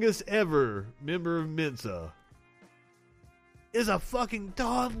youngest ever member of Mensa? Is a fucking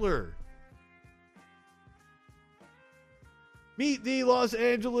toddler. Meet the Los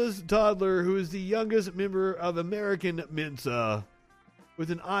Angeles toddler who is the youngest member of American Mensa with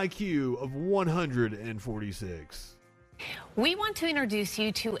an IQ of 146. We want to introduce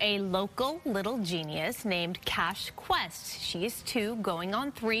you to a local little genius named Cash Quest. She is 2, going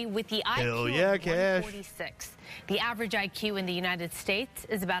on 3 with the Hell IQ yeah, of Cash. 146. The average IQ in the United States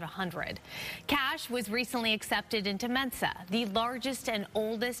is about 100. Cash was recently accepted into Mensa, the largest and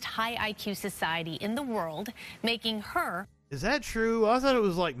oldest high IQ society in the world, making her... Is that true? I thought it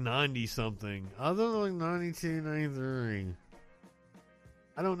was like 90-something. I thought it was like 92, 93.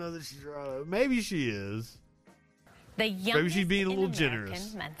 I don't know that she's right. Maybe she is. The youngest Maybe she's being a little in American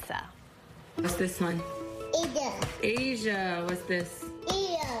generous. Mensa. What's this one? Asia. What's this?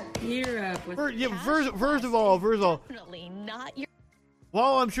 Europe. First of all, Definitely not your...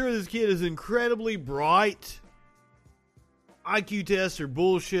 while I'm sure this kid is incredibly bright, IQ tests are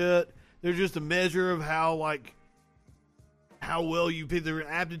bullshit. They're just a measure of how well you pick the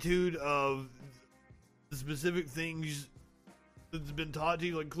aptitude of the specific things that's been taught to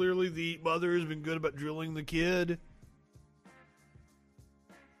you. Like, clearly the mother has been good about drilling the kid.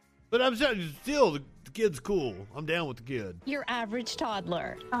 But I'm still, the kid's cool. I'm down with the kid. Your average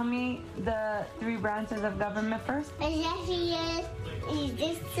toddler. Tell me the 3 branches of government first. Hey.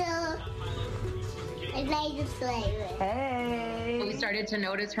 We started to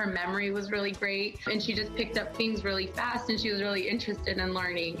notice her memory was really great, and she just picked up things really fast, and she was really interested in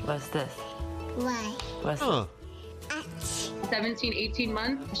learning. What's this? Why? What's 17, 18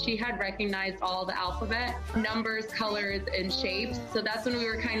 months, she had recognized all the alphabet, numbers, colors, and shapes. So that's when we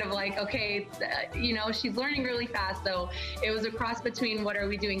were kind of like, okay, she's learning really fast. So it was a cross between what are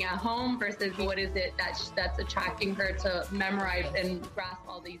we doing at home versus what is it that's attracting her to memorize and grasp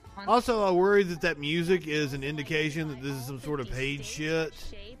all these concepts. Also, I worry that music is an indication that this is some sort of paid shit.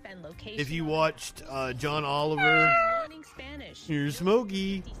 If you watched John Oliver, you're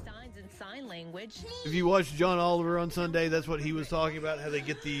Smokey. Sign language. If you watch John Oliver on Sunday, that's what he was talking about, how they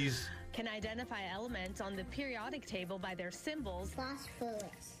get these... Can identify elements on the periodic table by their symbols. Phosphorus.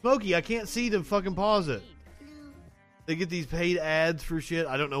 Smokey, I can't see them. Fucking pause it. They get these paid ads for shit.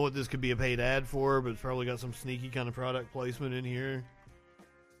 I don't know what this could be a paid ad for, but it's probably got some sneaky kind of product placement in here.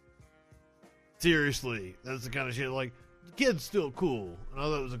 Seriously, that's the kind of shit, like, the kid's still cool. And I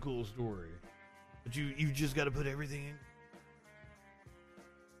thought it was a cool story. But you just got to put everything in.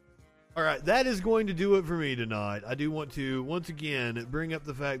 All right, that is going to do it for me tonight. I do want to, once again, bring up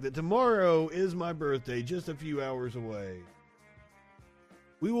the fact that tomorrow is my birthday, just a few hours away.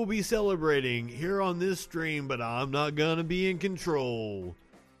 We will be celebrating here on this stream, but I'm not going to be in control.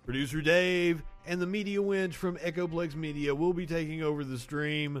 Producer Dave and the media winch from Echoplex Media will be taking over the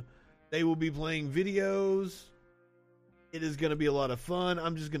stream. They will be playing videos. It is going to be a lot of fun.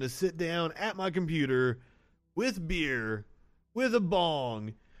 I'm just going to sit down at my computer with beer, with a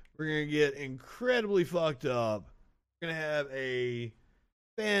bong. We're going to get incredibly fucked up. We're going to have a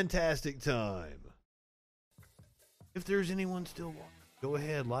fantastic time. If there's anyone still watching, go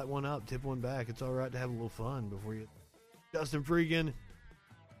ahead, light one up, tip one back. It's all right to have a little fun before you... Justin Freakin',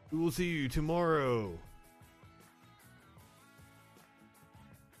 we will see you tomorrow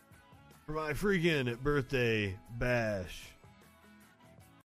for my freaking birthday bash.